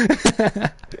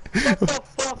 Shut the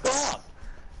fuck up.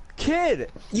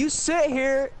 Kid, you sit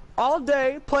here all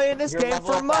day playing this You're game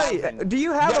level for money. 1,000. Do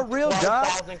you have You a real job?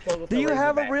 12,000 kills with Do the you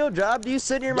have a Razorback. real job? Do you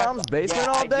sit in your Yes, mom's basement yeah,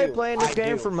 all I day do. playing this I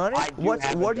game do. for money? I do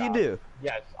have a What do you job. do?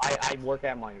 Yes, I work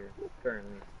at Meyer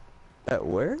currently. At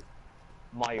where?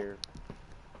 Meyer.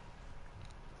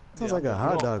 Sounds like a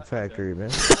hot dog factory,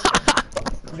 man.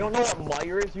 You don't know what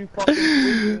Meyer is, you fucking freak?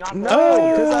 You not know No,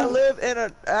 Meyer? because I live in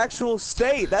an actual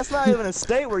state. That's not even a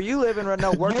state where you live in right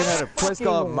now, working at a place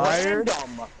called Meyer.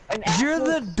 You're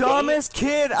the dumbest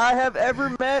kid I have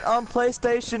ever met on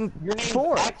PlayStation Your name's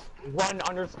 4.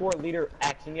 X1_leader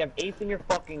X, and you have 8's in your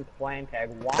fucking clan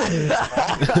tag. Why?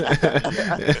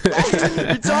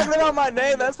 You're talking about my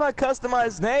name. That's my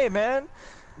customized name, man.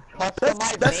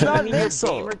 That's not an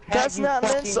insult. That's not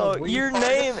an insult. Your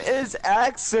name is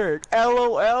Axer.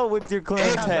 LOL with your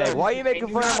clan tag. Why are you making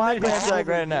fun of my clan tag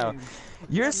right now?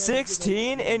 You're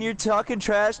 16 and you're talking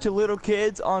trash to little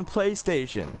kids on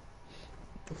PlayStation.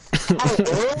 How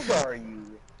old are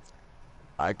you?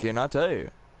 I cannot tell you.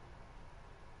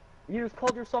 You just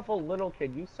called yourself a little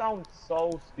kid. You sound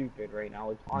so stupid right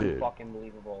now. It's Dude. unfucking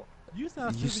believable. You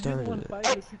sound You stupid. You started don't it. want to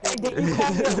fight with people. Did you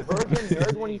call me a virgin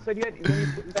nerd when you said you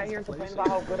sat here and complained about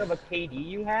how good of a KD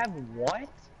you have? What?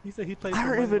 He said he plays. I for don't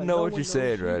money, even like, know no what one you're knows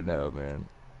saying you. right now, man.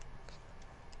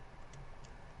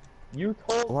 You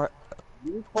told What?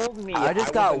 me I just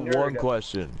was got a nerd. one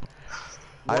question.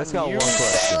 I just got You one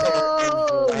question. sat there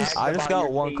and bragged I just about got your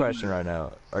one KD. question right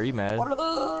now. Are you mad?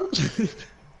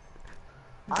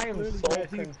 I am Clearly so mad.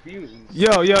 He- confused.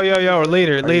 Yo, leader, Are you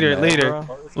leader, mad, leader,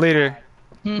 bro? leader,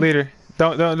 leader.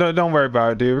 Don't worry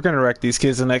about it, dude. We're gonna wreck these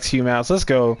kids in the next few minutes. Let's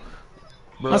go.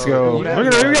 Let's go. you We're haven't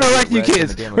gonna gotten wreck you wrecked in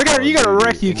kids. the game of You Call gotta of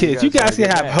wreck Duty, you and kids. You gotta guys can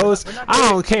get have mad. hosts. I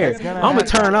don't care. It's gonna I'm gonna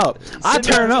turn up. I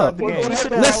turn up. Look at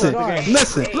Listen,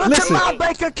 listen, Look at listen. my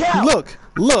bank account! Look.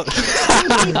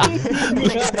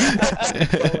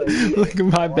 Look at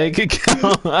my bank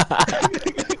account.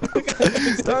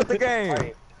 Start the game!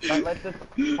 Alright, let's just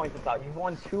point this out. You've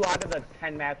won 2 out of the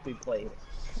 10 matches we played.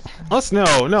 Let's no.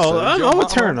 So I'm your gonna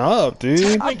turn up,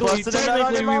 dude. I busted it out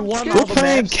on your mom's won kid. We're all the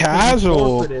playing matches. casual.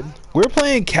 Forfeited. We're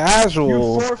playing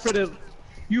casual.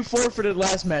 You forfeited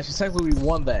last match. Technically, we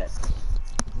won that.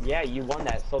 Yeah, you won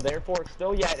that. So therefore,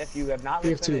 still yet, if you have not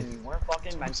We have listened 2. and you weren't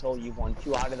fucking mental, you won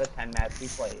 2 out of the 10 matches we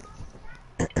played.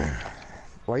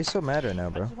 Why are you so mad right now, I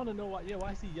bro? just want to know why. Yeah,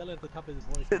 why is he yelling at the top of his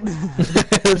voice? At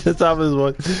the top of his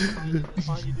voice. It's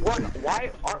fine, you do.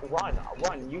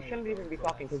 Run. You shouldn't even be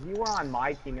talking because you were on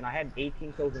my team and I had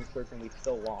 18 kills in search and we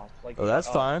still lost. Like, Oh, that's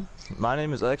shut up. fine. My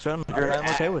name is X and I'm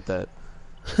okay with that.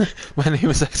 My name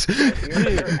is X.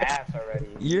 You're ass already.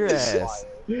 Your ass.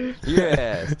 Your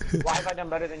ass. Why have I done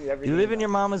better than you every You live in your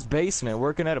mama's basement,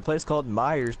 working at a place called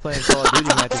Myers, playing Call of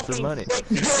Duty matches for money.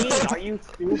 Are you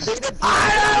stupid?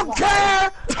 I don't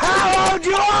care how old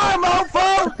you are,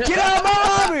 mofo! Get out of my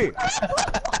lobby!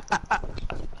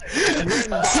 Get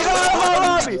out of my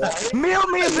lobby! Mute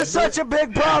me if it's such a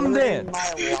big problem then! Mute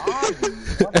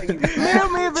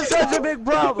me if it's such a big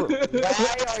problem!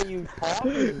 Why are you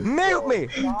talking? Mute me!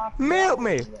 Mute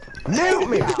me! Mute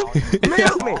me!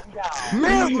 Mute me!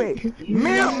 Mute me!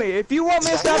 Mute me! If you want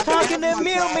me to stop talking, then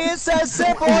mute me. It's that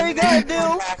simple. All you gotta do,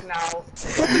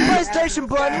 hit the PlayStation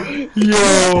button,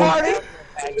 Yo. party,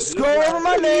 scroll over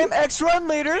my name, X Run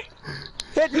Leader,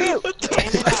 hit mute.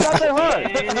 It's not that hard.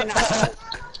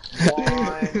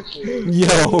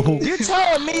 Yo. You're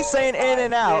telling me saying in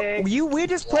and out. We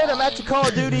just played a match of Call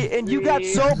of Duty and you got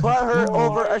so butthurt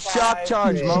over a shock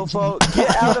charge, mofo.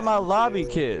 Get out of my lobby,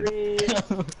 kid.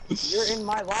 You're in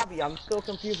my lobby. I'm still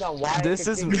confused on why. This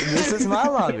is my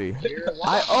lobby.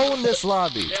 I own this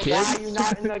lobby, kid. Why are you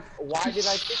not in the? Why did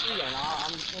I pick you then?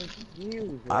 I'm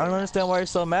confused. I don't understand why you're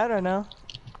so mad right now.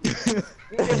 You just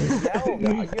yelled.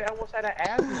 You almost had an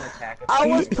asthma attack. I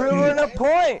was proving a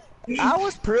point. I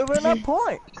was proving a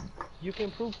point. You can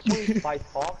prove points by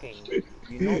talking.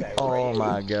 You know that, right? Oh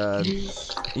my god.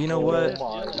 You know what?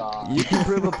 Oh my god. You can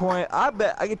prove a point. I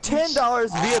bet I get $10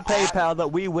 via PayPal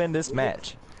that we win this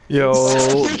match. Yo,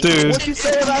 dude. What you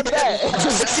say about that? What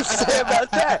you say about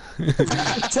that?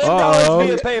 $10 Uh-oh.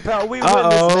 via PayPal, we win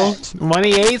this match.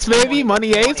 Money 8's, baby.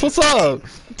 Money 8's. What's up?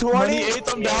 20?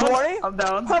 I'm down. 20? I'm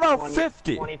down. How about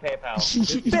 50? 20 PayPal.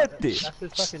 50. That's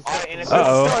his fucking. Alright, and if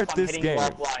Uh-oh. you Start I'm this hitting game. you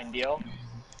offline, deal?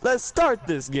 Let's start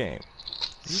this game.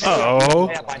 Uh-oh.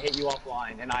 Yeah, if I hit you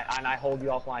offline and I hold you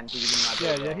offline so you do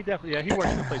not. Yeah, he definitely. Yeah, he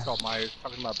works in a place called Myers,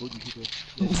 talking about booting people.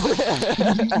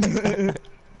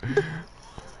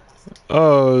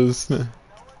 Oh, snap.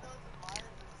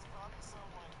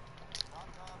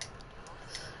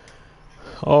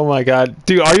 Oh my god.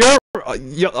 Dude, are all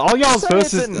y'all's So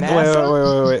voices it's in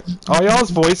NASA? wait. All y'all's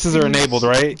voices are enabled,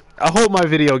 right? I hope my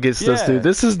video gets this, Yeah. dude.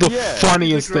 This is the Yeah.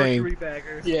 funniest thing.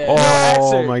 Yeah. Oh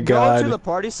Actually, my Go god. to the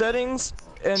party settings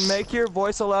and make your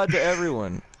voice allowed to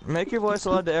everyone. Make your voice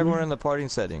allowed to everyone in the party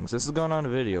settings. This is going on a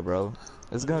video, bro.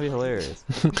 It's gonna be hilarious.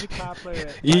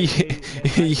 You're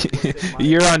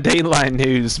on Dateline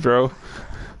News, bro.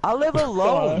 I live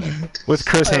alone. With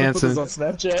Chris I gotta put this Hansen. on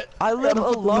Snapchat. I live gotta put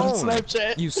this on alone.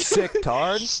 Snapchat. You sick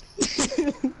tard.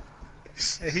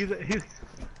 Hey,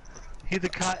 he's a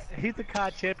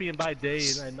COD champion by day,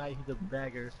 and at night he's a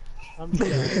bagger. I'm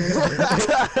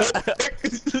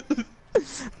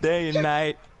Day and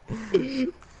night.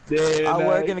 I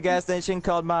work in a gas station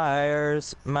called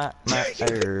Myers.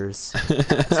 Myers. Stop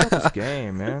this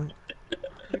game, man.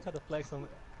 You try to flex on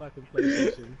fucking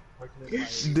PlayStation. Working at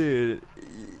Myers. Dude.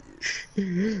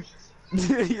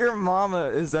 Your mama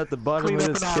is at the bottom Clean of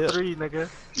up this in all kill. three, nigga.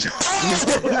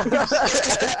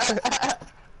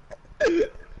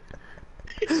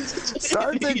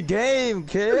 Start the game,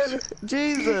 kid.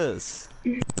 Jesus.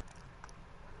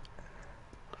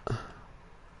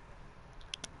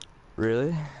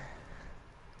 Really?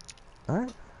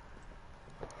 Alright.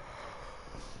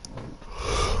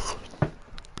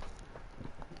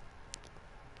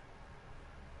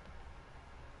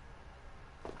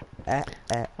 Wait,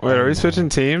 are we switching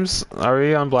teams? Are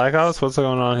we on Black Ops? What's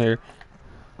going on here?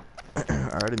 I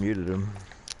already muted him.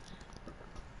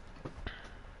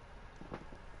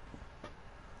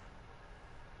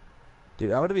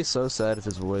 Dude, I would be so sad if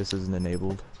his voice isn't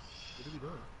enabled.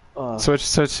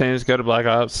 Switch teams, go to Black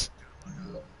Ops.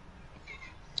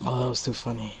 Oh, that was too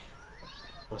funny.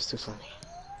 That was too funny.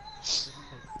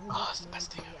 Oh, it's the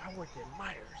best thing ever. I work at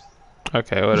Myers.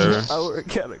 Okay, whatever. I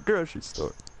work at a grocery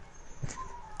store.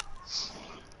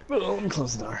 Let me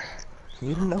close the door.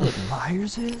 You don't know what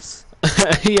Myers is?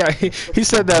 Yeah, he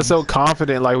said that so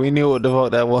confident, like we knew what the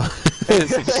fuck that was.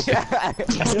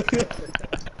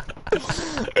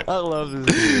 I love this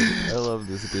dude. I love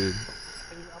this dude.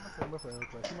 I'm gonna send him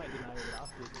for him, but he might deny it, but I'll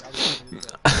stick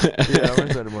it. Yeah, I'm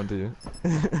gonna send him one to you.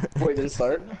 Wait, did it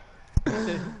start? No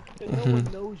one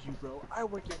knows you, bro. I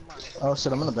work at Myers. Oh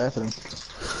shit, I'm in the bathroom.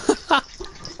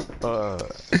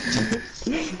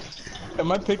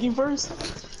 Am I picking first?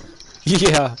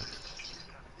 Yeah.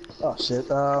 Oh shit,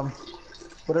 what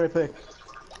did I pick?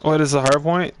 What is the hard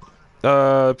point?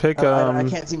 Pick I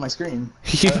can't see my screen.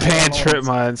 You I ban don't know trip what's-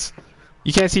 mines.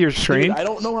 You can't see your Dude, screen? I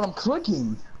don't know what I'm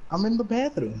clicking. I'm in the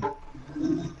bathroom.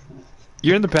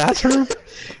 You're in the bathroom?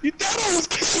 You thought I was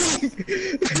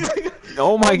kidding!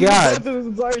 Oh my god. This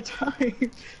entire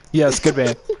time. Yes, good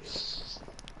ban.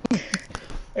 I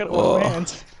got Oh. one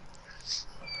band.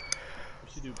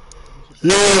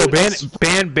 Yo, ban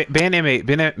M8. Ban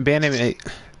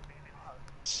M8.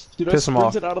 Dude, I Piss him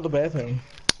off. sprinted out of the bathroom.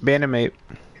 Ban M8.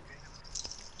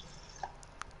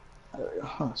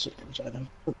 Oh, shit, I'm trying them.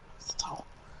 It's a towel.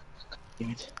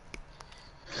 Damn it.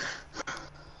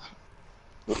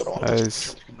 Look at all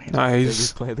Nice. They Nice.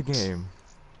 just play the game.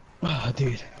 Oh,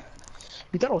 dude.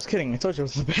 You thought I was kidding. I told you I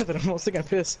was in the bathroom. I was taking a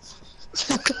piss.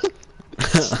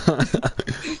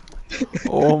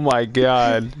 Oh my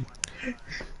god.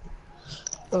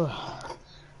 Ugh.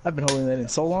 I've been holding that in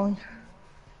so long.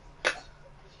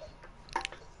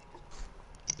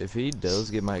 If he does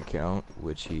get my account,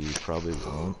 which he probably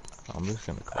won't, I'm just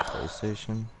gonna call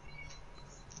PlayStation.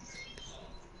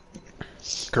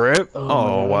 Grip? my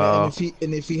Oh God. wow.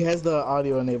 And if he has the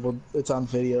audio enabled, it's on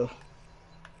video.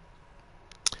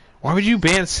 Why would you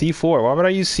ban C4? Why would I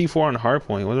use C4 on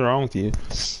Hardpoint? What's wrong with you?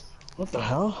 What the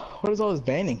hell? What is all this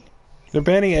banning? They're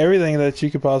banning everything that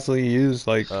you could possibly use,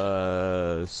 like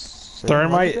thermite.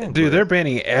 Dude, they're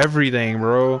banning everything,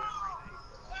 bro.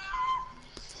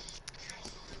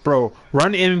 Bro,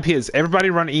 run EMPs. Everybody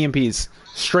run EMPs.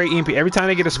 Straight EMP. Every time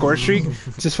they get a score streak,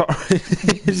 just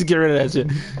just get rid of that shit.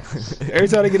 Every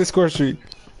time they get a score streak.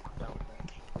 And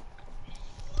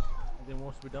then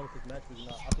once we're done with this match,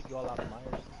 I'll take you all out of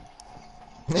Myers.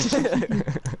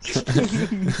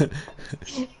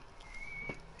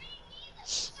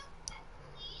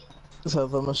 Just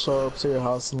have them show up to your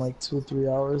house in like 2 or 3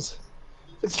 hours.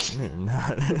 You're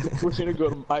not. We're gonna go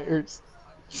to Myers.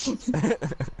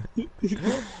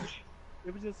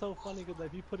 It was just so funny because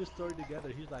like he put his story together.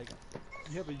 He's like,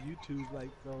 "You have a YouTube, like,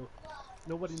 so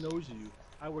nobody knows you.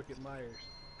 I work at Myers."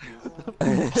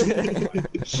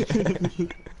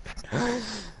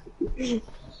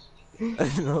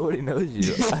 Nobody knows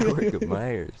you. I work at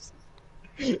Myers.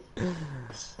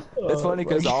 It's funny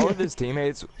because all of his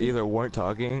teammates either weren't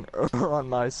talking or were on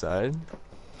my side.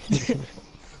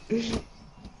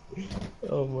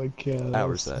 Oh my god.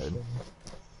 Our side.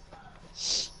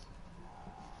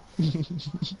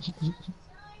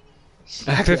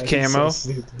 Active Yeah, he's camo.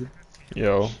 so stupid.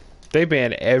 Yo, they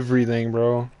ban everything,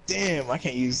 bro. Damn, I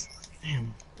can't use.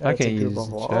 Damn. I had to can't grip use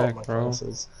off all jack, my bro.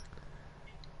 classes.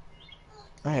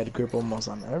 I had to grip almost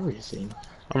on everything.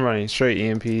 I'm running straight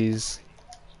EMPs.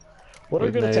 What are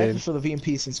With good nade. attachments for the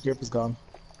VMP since grip is gone?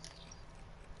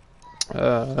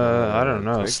 I don't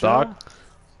know. Quick Stock.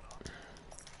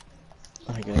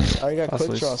 I got Possibly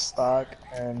quick draw, stock,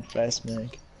 and fast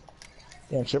mag.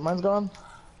 Yeah, trip mine's gone.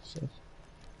 Shit.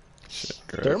 Shit,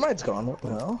 grip. Thermite's gone. What the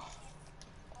hell?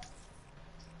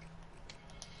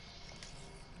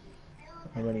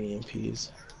 How many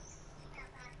EMPs?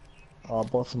 Oh,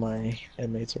 both of my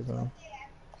inmates are gone.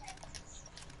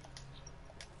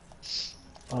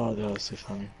 Oh, that was too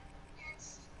funny.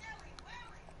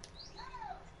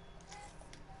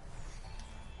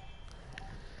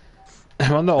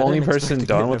 I'm the only didn't expect person to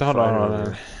done get with in the a hold on, fight hold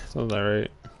over on. Sounds that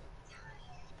right?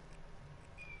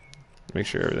 Make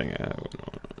sure everything.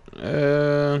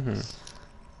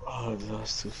 Oh, that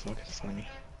was too fucking funny.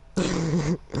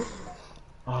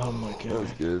 Oh my That was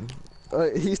god. good.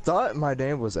 He thought my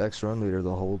name was X-Run Leader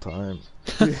the whole time.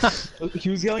 He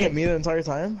was yelling at me the entire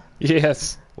time?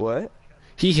 Yes. What?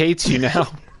 He hates you now.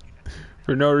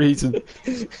 For no reason.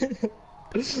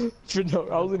 For no,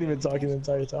 I wasn't even talking the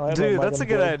entire time. I had my Dude, mic that's a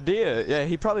good unplugged. idea. Yeah,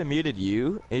 he probably muted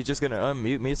you. He's just gonna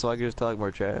unmute me so I can just talk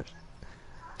more trash.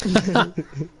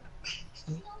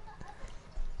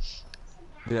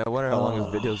 Yeah, I wonder how long this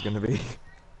video's gonna be.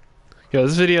 Yo,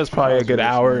 this video is probably a good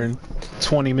hour and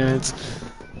 20 minutes.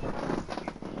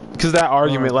 Because that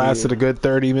argument lasted a good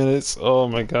 30 minutes. Oh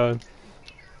my god.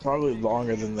 Probably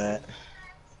longer than that.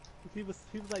 He was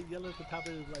like yelling at the top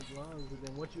of his like lungs, and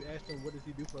then once you asked him what does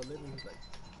he do for a living, he's like,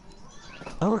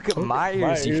 Oh, look at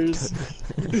Myers. you Myers.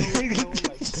 no,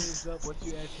 like hands up. Once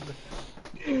you asked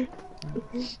him,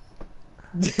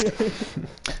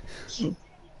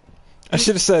 I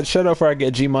should have said, shut up before I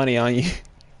get G money on you.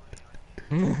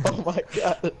 Oh my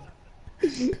god.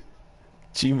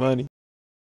 G money.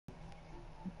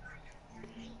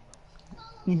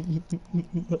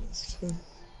 That's funny.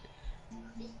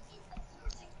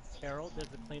 Harold, there's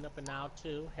a cleanup in now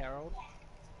too. Harold.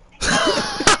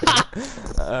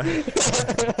 I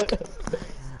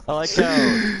like how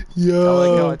I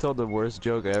Yo. told the worst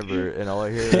joke ever, and all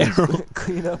I hear is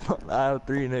clean up on aisle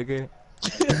 3, nigga.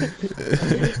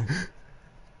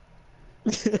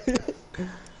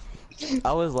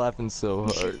 I was laughing so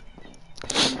hard.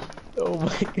 Oh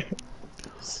my god.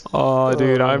 Oh,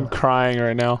 dude, I'm crying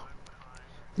right now.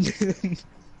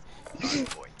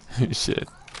 Shit.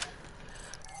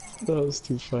 That was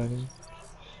too funny.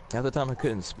 Half the time I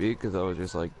couldn't speak because I was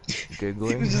just like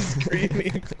giggling. Just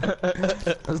screaming.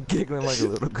 I was giggling like a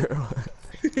little girl.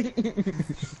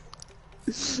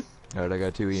 Alright, I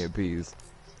got 2 EMPs.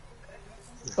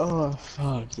 Oh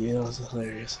fuck, dude, that was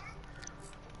hilarious.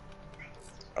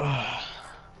 I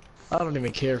don't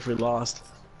even care if we lost.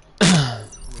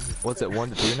 What's it,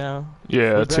 1-2 now?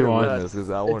 Yeah, We better 2-1. win this, because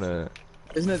I wanna.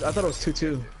 Isn't it? I thought it was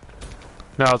 2-2.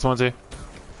 No, it's 1-2.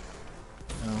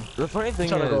 The funny thing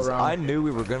trying to go is, around. I knew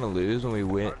we were gonna lose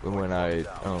when I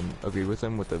agreed with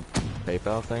him with the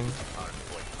PayPal thing.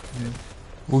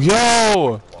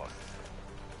 Yo!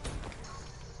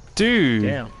 Dude.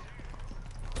 Damn.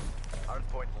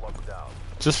 Hardpoint locked down.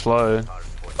 Just flood.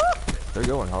 They're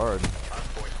going hard.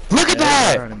 Look at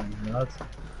that!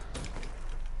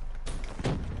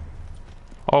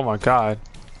 Oh my god.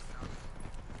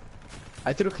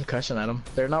 I threw a concussion at him.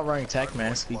 They're not wearing tac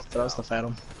masks. He throw stuff at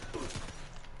them.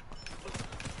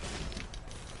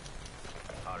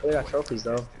 They got trophies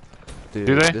though. Dude,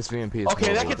 Do they? This VMP is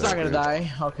Okay, that horrible kid's not gonna dude.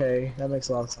 die. Okay, that makes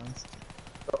a lot of sense.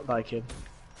 Don't die, kid.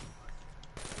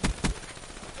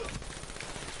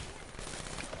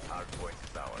 Hardpoint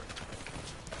is ours.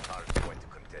 Hardpoint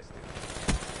contested.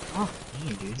 Oh,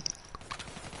 dang, dude.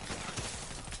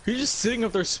 He's just sitting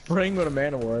up there spraying with a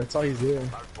man of war. That's all he's doing.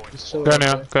 Just chilling Go up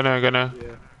now, there. go now, go now.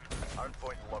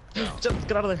 Hardpoint locked down. Just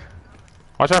get out of there.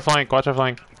 Watch our flank, watch our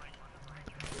flank.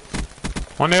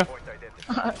 1 new. Point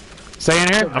identified. Stay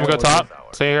in here, I'm gonna go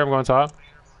top. Stay here, I'm going top.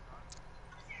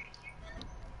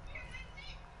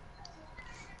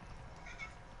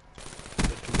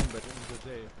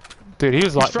 Dude, he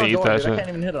was like to Strong eat going, that dude. I can't shit.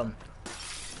 even hit him.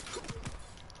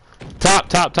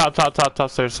 Top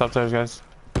stairs, guys.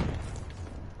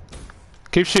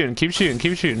 Keep shooting, keep shooting,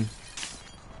 keep shooting.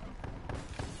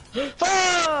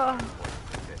 Ah!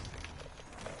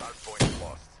 Hardpoint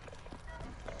lost.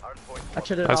 Hardpoint I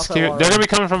should have That's cute. They're gonna be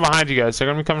coming from behind you guys. They're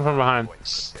gonna be coming from behind.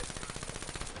 Hardpoint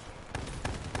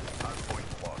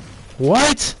lost.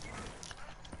 What?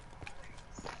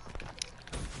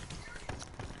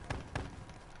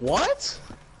 What?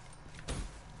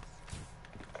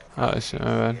 Oh shit, my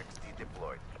bad. XD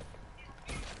deployed.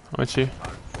 What you?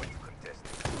 Hardpoint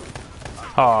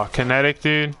contested. Oh, kinetic,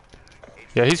 dude.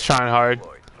 Yeah, he's trying hard.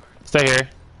 Stay here.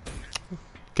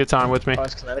 Get time with me. Oh,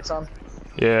 his kinetics on?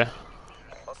 Yeah.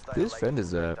 Hostile Whose light friend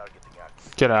is that? targeting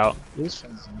active. Get out. His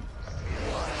friends on.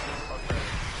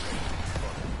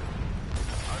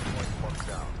 Hardpoint locked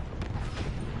down.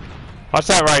 Watch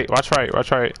that right. Watch right.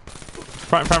 Watch right.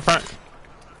 Front.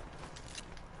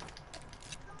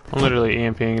 I'm literally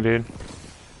EMPing, dude.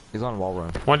 He's on wall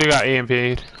run. One dude got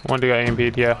EMP'd. One dude got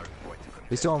EMP'd, yeah.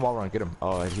 He's still on wall run. Get him.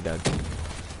 Oh, he died.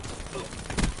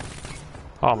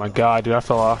 Oh my god, dude, I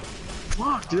fell off.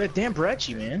 Fuck, dude, that damn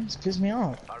Brecci, man. It's pissed me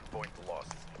off. Hardpoint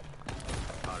lost.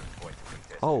 Hardpoint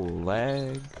contested. Oh,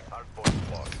 lag.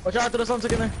 Hardpoint lost. Watch out, there's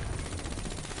something in there.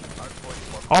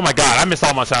 Hardpoint lost. Oh my god, I missed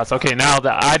all my shots. Okay, now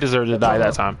that I deserve to die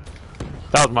that time.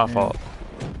 That was my fault.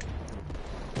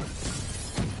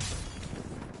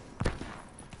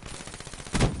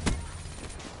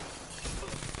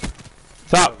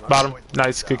 Top, bottom.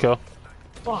 Nice, good kill.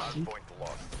 Fuck, dude. Point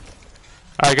lost.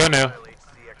 Alright, go new.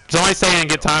 HCX Just only stay in and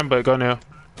get time, but go new.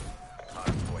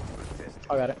 hardpoint contested.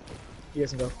 I got it. You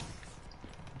guys can go.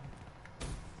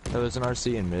 There was an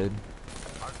RC in mid.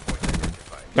 Hardpoint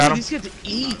identified. Got Dude, him. these kids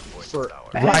eat for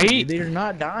Right? They're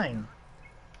not dying.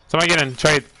 Somebody get in.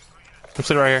 Trade. I'm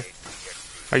sitting right here.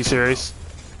 Are you serious?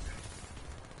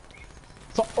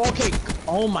 Okay.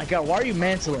 Oh my god, why are you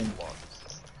mantling?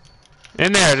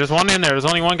 In there. There's one in there. There's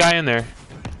only one guy in there.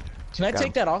 Can I Got take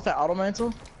him. that off, that auto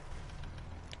mantle?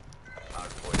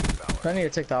 Hardpoint is ours. I need to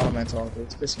take the auto mantle off, dude.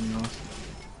 It's pissing me off.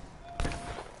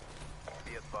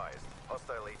 Be advised.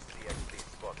 Hostile HCXD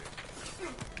spotted.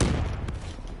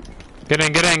 Get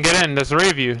in. There's 3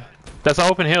 of you. That's an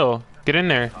open hill. Get in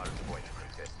there. Hardpoint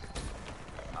contested.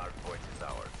 Hardpoint is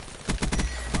ours.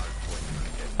 Hardpoint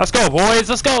contested. Let's go, boys.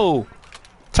 Let's go.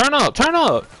 Turn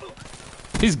up.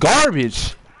 He's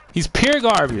garbage. He's pure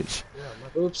garbage.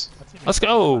 Oops. Let's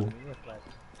go.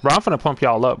 Bro, I'm finna pump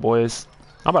y'all up, boys.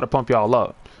 I'm about to pump y'all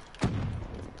up.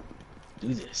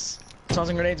 Do this.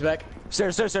 Tossing grenades back.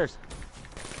 Stairs.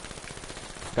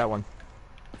 Got one.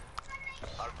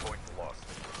 Hardpoint lost.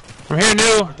 I'm here,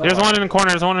 new. There's one in the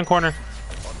corner.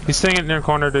 He's sitting in the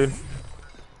corner, dude.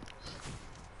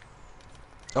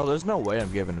 Oh, there's no way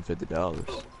I'm giving him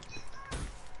 $50.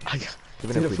 I got,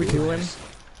 Even dude, if we do win,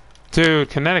 Dude,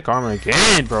 kinetic armor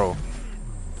again, bro.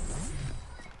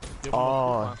 Give him a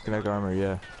Oh, coupon. kinetic armor,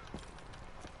 yeah.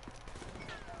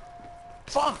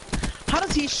 Fuck! How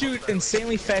does he shoot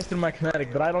insanely faster than my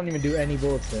kinetic, but I don't even do any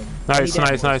bullets to him? Nice, Any nice,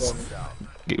 damage nice.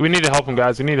 whatsoever. We need to help him,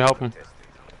 guys. We need to help him.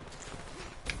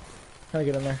 How do I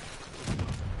get in there?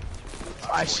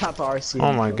 I shot the RC.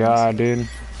 Oh my god, dude.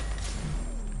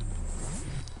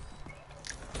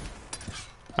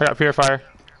 I got purifier.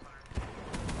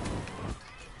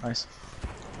 Nice.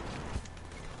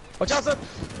 Watch out, son!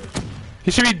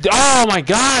 He should be. Oh my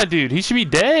god, dude. He should be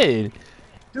dead.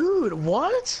 Dude,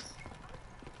 what?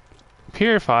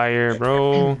 Purifier,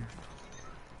 bro.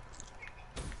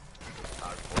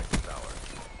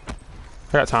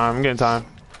 I got time. I'm getting time.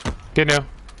 Get new.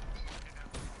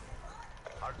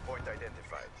 Hardpoint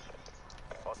identified.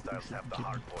 Hostiles have the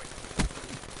hardpoint.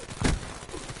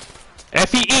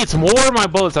 If he eats more of my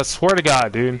bullets, I swear to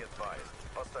God, dude. Be advised.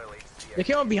 Hostile HC They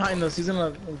came up behind us. He's in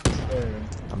a.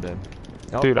 I'm dead.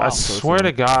 Oh, Dude, wow, I so swear it's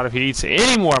to God, if he eats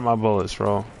any more of my bullets,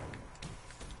 bro.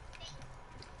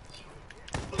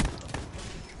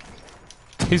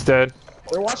 He's dead.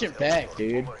 They're watching back,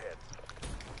 dude.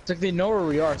 It's like they know where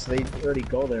we are, so they already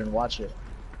go there and watch it.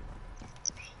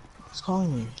 Who's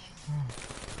calling me?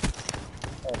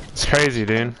 It's crazy,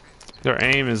 dude. Their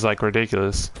aim is like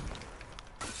ridiculous.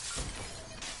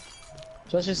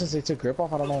 Especially since they took grip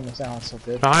off. I don't understand how it's so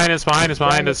good. Behind us, behind us,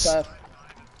 behind us.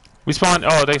 We spawned.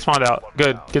 Oh, they spawned out.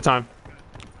 Good. Good time.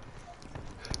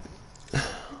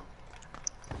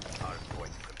 hardpoint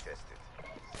contested.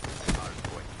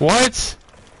 Hardpoint. What?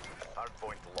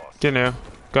 Hardpoint lost. Get new.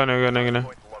 Go new, go new, go new.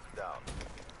 Point locked down.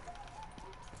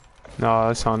 No,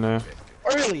 that's not new.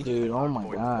 Early, dude. Oh my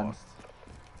Point god. lost.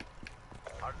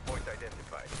 Hardpoint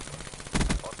identified.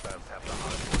 Hostiles have the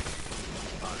hardpoint.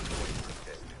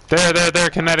 Hardpoint contested. There,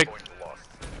 kinetic. Point lost.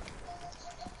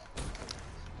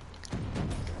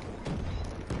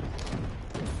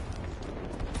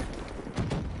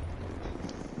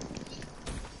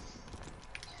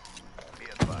 Be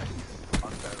advised.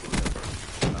 Hostile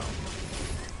server down.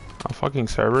 Oh, fucking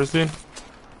servers, dude.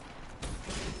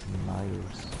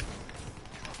 Myers.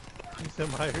 He said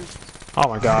Myers. Oh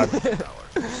my God.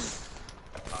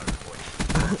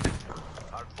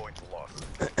 Hardpoint lost.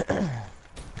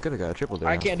 Could have got a triple there.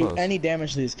 I can't do Close. any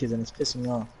damage to these kids, and it's pissing me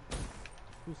off.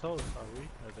 Whose host are we?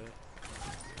 Are they?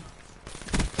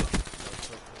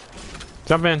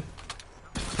 Jump in.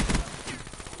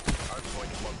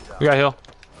 Hardpoint locked down. We got heal.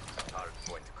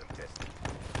 Hardpoint contested.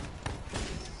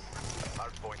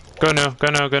 Hardpoint lost. Go new, go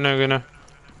new, go new, go new.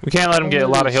 We can't let him get a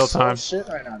lot of heal So time. Shit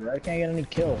right now, dude. I can't get any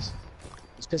kills.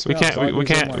 It's pissing We me off, can't. so I We lose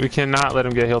can't. one. We cannot let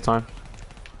him get heal time.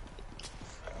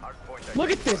 Hardpoint Look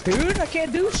at this, dude. I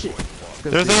can't do shit.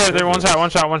 There's there. One shot. One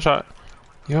shot. One shot.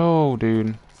 Yo,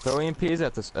 dude. Throw EMPs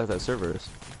at that servers.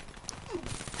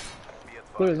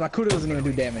 Look, my Kuda doesn't even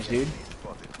do damage, dude.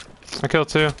 I killed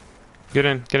two. Get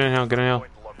in. Get in hill. Get in hill.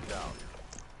 Point locked down.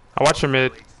 I watch your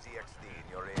mid. CXD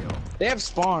in your AO. They have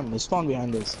spawn. They spawn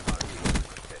behind us.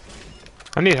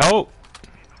 I need help.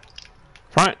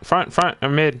 Front, front, front, or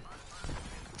mid.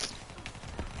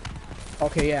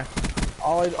 Okay, yeah.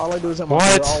 All I do is hit What?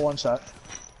 markers. They're all one shot.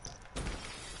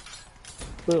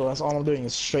 Literally, that's all I'm doing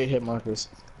is straight hit markers.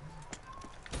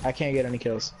 I can't get any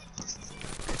kills.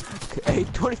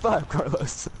 825,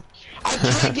 Carlos. I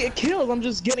can't get kills. I'm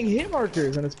just getting hit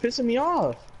markers, and it's pissing me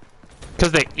off.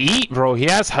 Cause they eat, bro. He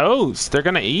has hosts. They're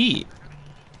gonna eat.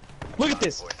 Look at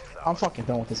this. I'm fucking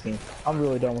done with this game. I'm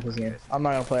really done with this game. I'm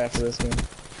not gonna play after this game.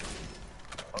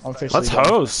 I'm officially Let's done.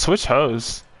 host. Switch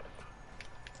hosts.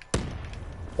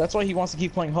 That's why he wants to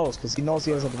keep playing host, because he knows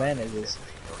he has advantages.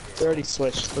 They already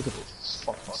switched. Look at this.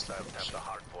 Fucking Hostiles have the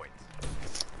hardpoint.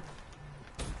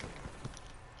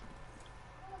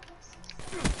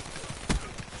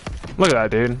 Look at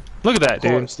that, dude. Look at that, Of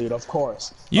dude. course, dude. Of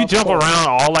course. You Of jump course. around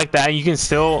all like that, and you can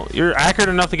still. You're accurate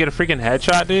enough to get a freaking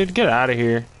headshot, dude. Get out of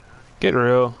here. Get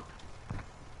real.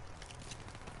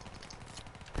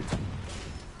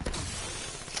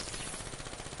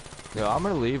 Yo, I'm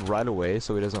gonna leave right away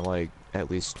so he doesn't like at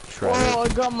least try. Well, I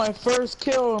got my first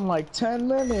kill in like 10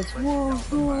 minutes.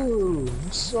 Woohoo!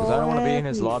 So Because I don't want to be in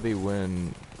his happy. lobby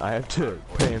when I have to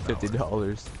pay him $50.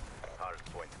 Hardpoint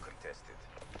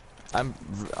contested.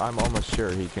 I'm almost sure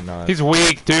he cannot. He's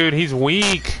weak, dude. He's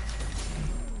weak.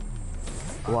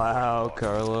 Wow,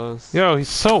 Carlos. Yo, he's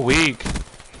so weak.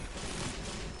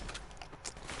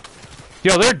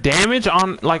 Yo, their damage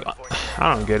on like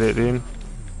I don't get it, dude.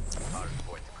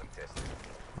 Hardpoint contested.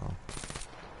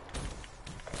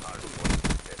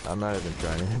 I'm not even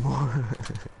trying anymore.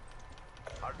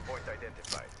 Hardpoint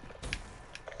identified.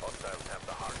 Hostiles have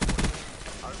the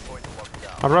hardpoint. Hardpoint locked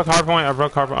down. I broke hardpoint. I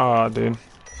broke hardpoint. Oh, dude.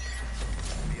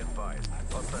 Be advised.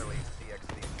 Hostile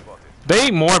HCXD spotted. They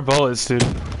eat more bullets, dude.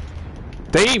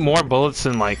 They eat more bullets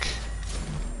than like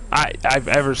I've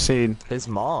ever seen. His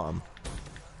mom.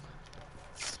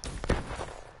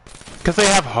 Cause they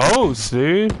have hosts,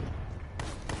 dude.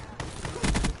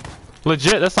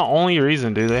 Legit, that's the only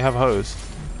reason, dude. They have hosts.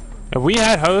 If we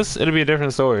had hosts, it'd be a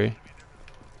different story.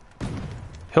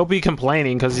 He'll be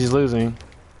complaining because he's losing.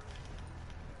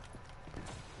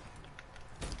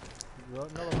 No,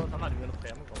 I'm not even gonna play.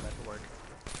 I'm gonna go back to work.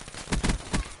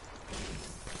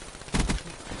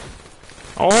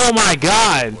 Oh my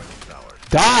god!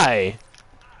 Die!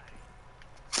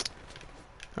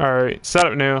 Alright,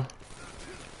 setup new.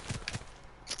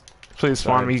 Please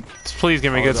spawn me. Please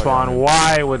give me a good spawn.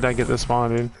 Why would I get this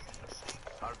spawn, dude?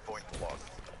 Hardpoint lost.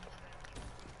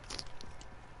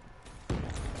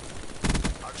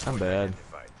 I'm bad.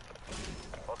 Identified.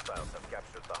 Hostiles have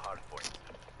captured the hardpoint.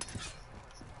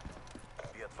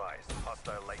 Be advised.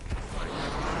 Hostile lightning strike.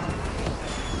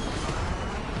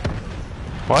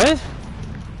 What?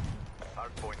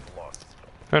 Hardpoint lost.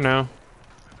 Oh no.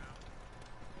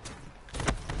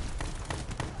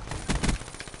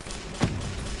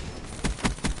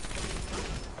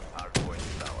 Hardpoint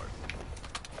towers.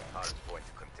 Hardpoint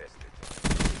contested.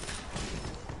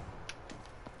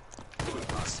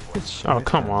 Oh,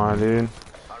 come on, dude.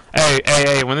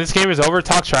 Hey, when this game is over,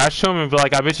 talk trash to him and be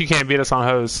like, I bet you can't beat us on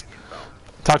hoes.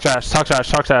 Talk trash, talk trash,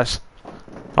 talk trash.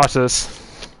 Watch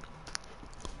this.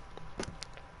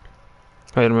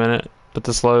 Wait a minute, but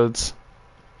this loads.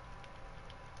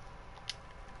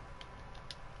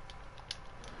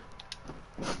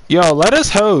 Yo, let us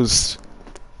host.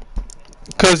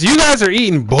 Cause you guys are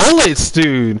eating bullets,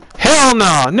 dude. Hell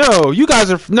no, no. You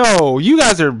guys are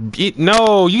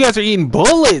eating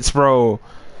bullets, bro.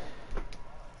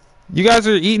 You guys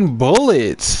are eating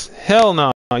bullets. Hell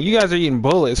no, you guys are eating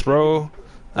bullets, bro.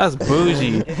 That's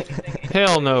bougie.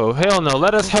 Hell no,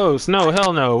 let us host. No,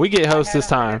 hell no, we get host this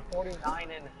time.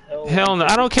 Hell no,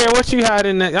 I don't care what you had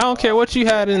in there.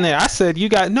 I said you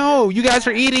guys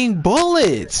are eating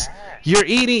bullets.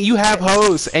 You have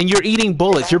hosts and you're eating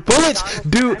bullets. Your bullets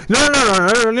do no.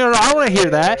 I don't want to hear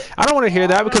that. I don't want to hear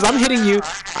that because I'm hitting you.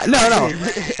 No.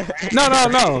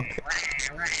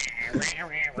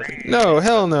 No,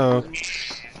 hell no.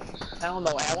 Hell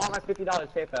no, I want my $50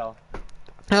 PayPal.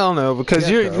 Hell no, because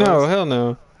hell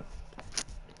no.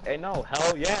 Hey, no,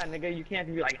 hell yeah, nigga, you can't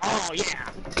be like, oh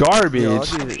yeah. Garbage.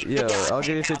 I'll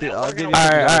give you 50. I'll give you 50.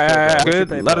 Alright,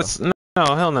 good. Let us. No,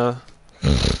 hell no.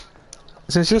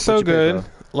 Since you're so good,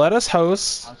 let us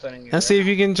host and see if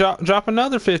you can drop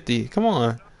another 50. Come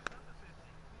on.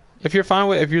 If you're fine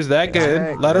with, if you're that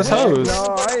good, let us host.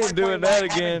 No, I ain't doing that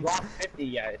again. Drop 50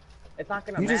 yet. It's not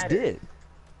gonna You matter. just did.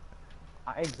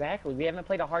 Exactly. We haven't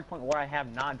played a hard point where I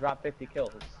have not dropped 50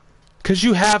 kills. Cause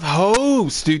you have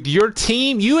hosts, dude. You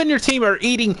and your team are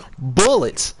eating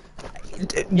bullets.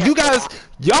 You guys,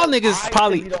 y'all niggas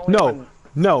probably no.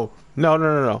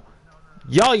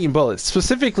 Y'all eating bullets,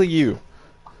 specifically you.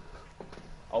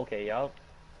 Okay, yup.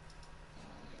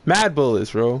 Mad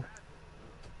bullets, bro.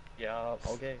 Yup,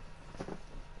 okay.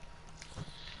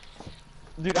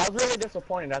 Dude, I was really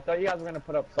disappointed. I thought you guys were gonna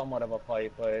put up somewhat of a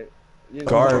fight, but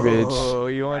garbage. Oh,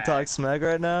 you want to talk smack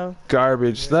right now?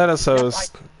 Garbage. Let us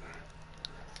host.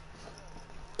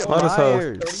 Let us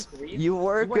host. You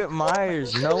work at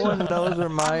Myers. No one knows where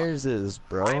Myers is,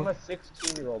 bro. I'm a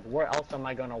 16-year-old. Where else am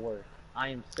I gonna work? I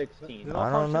am 16.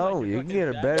 I don't know. You can get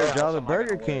a better job at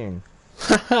Burger King.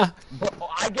 But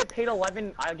I get paid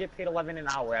 11. I get paid 11 an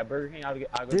hour at Burger King. I get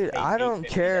Dude, paid I don't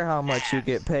care how much you ass.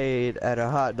 get paid at a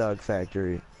hot dog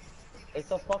factory.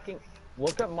 It's a fucking.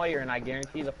 Look at Meyer, and I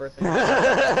guarantee the first thing.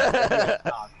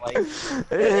 Like,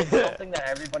 it's something that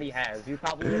everybody has. You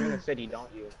probably live in a city, don't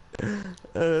you?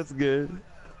 That's good.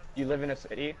 You live in a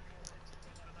city.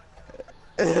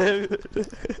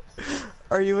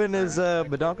 Are you in his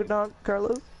badonkadonk,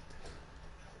 Carlos?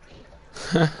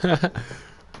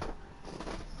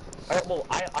 Well,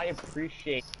 I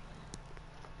appreciate.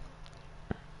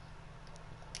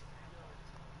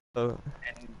 Oh.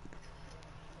 And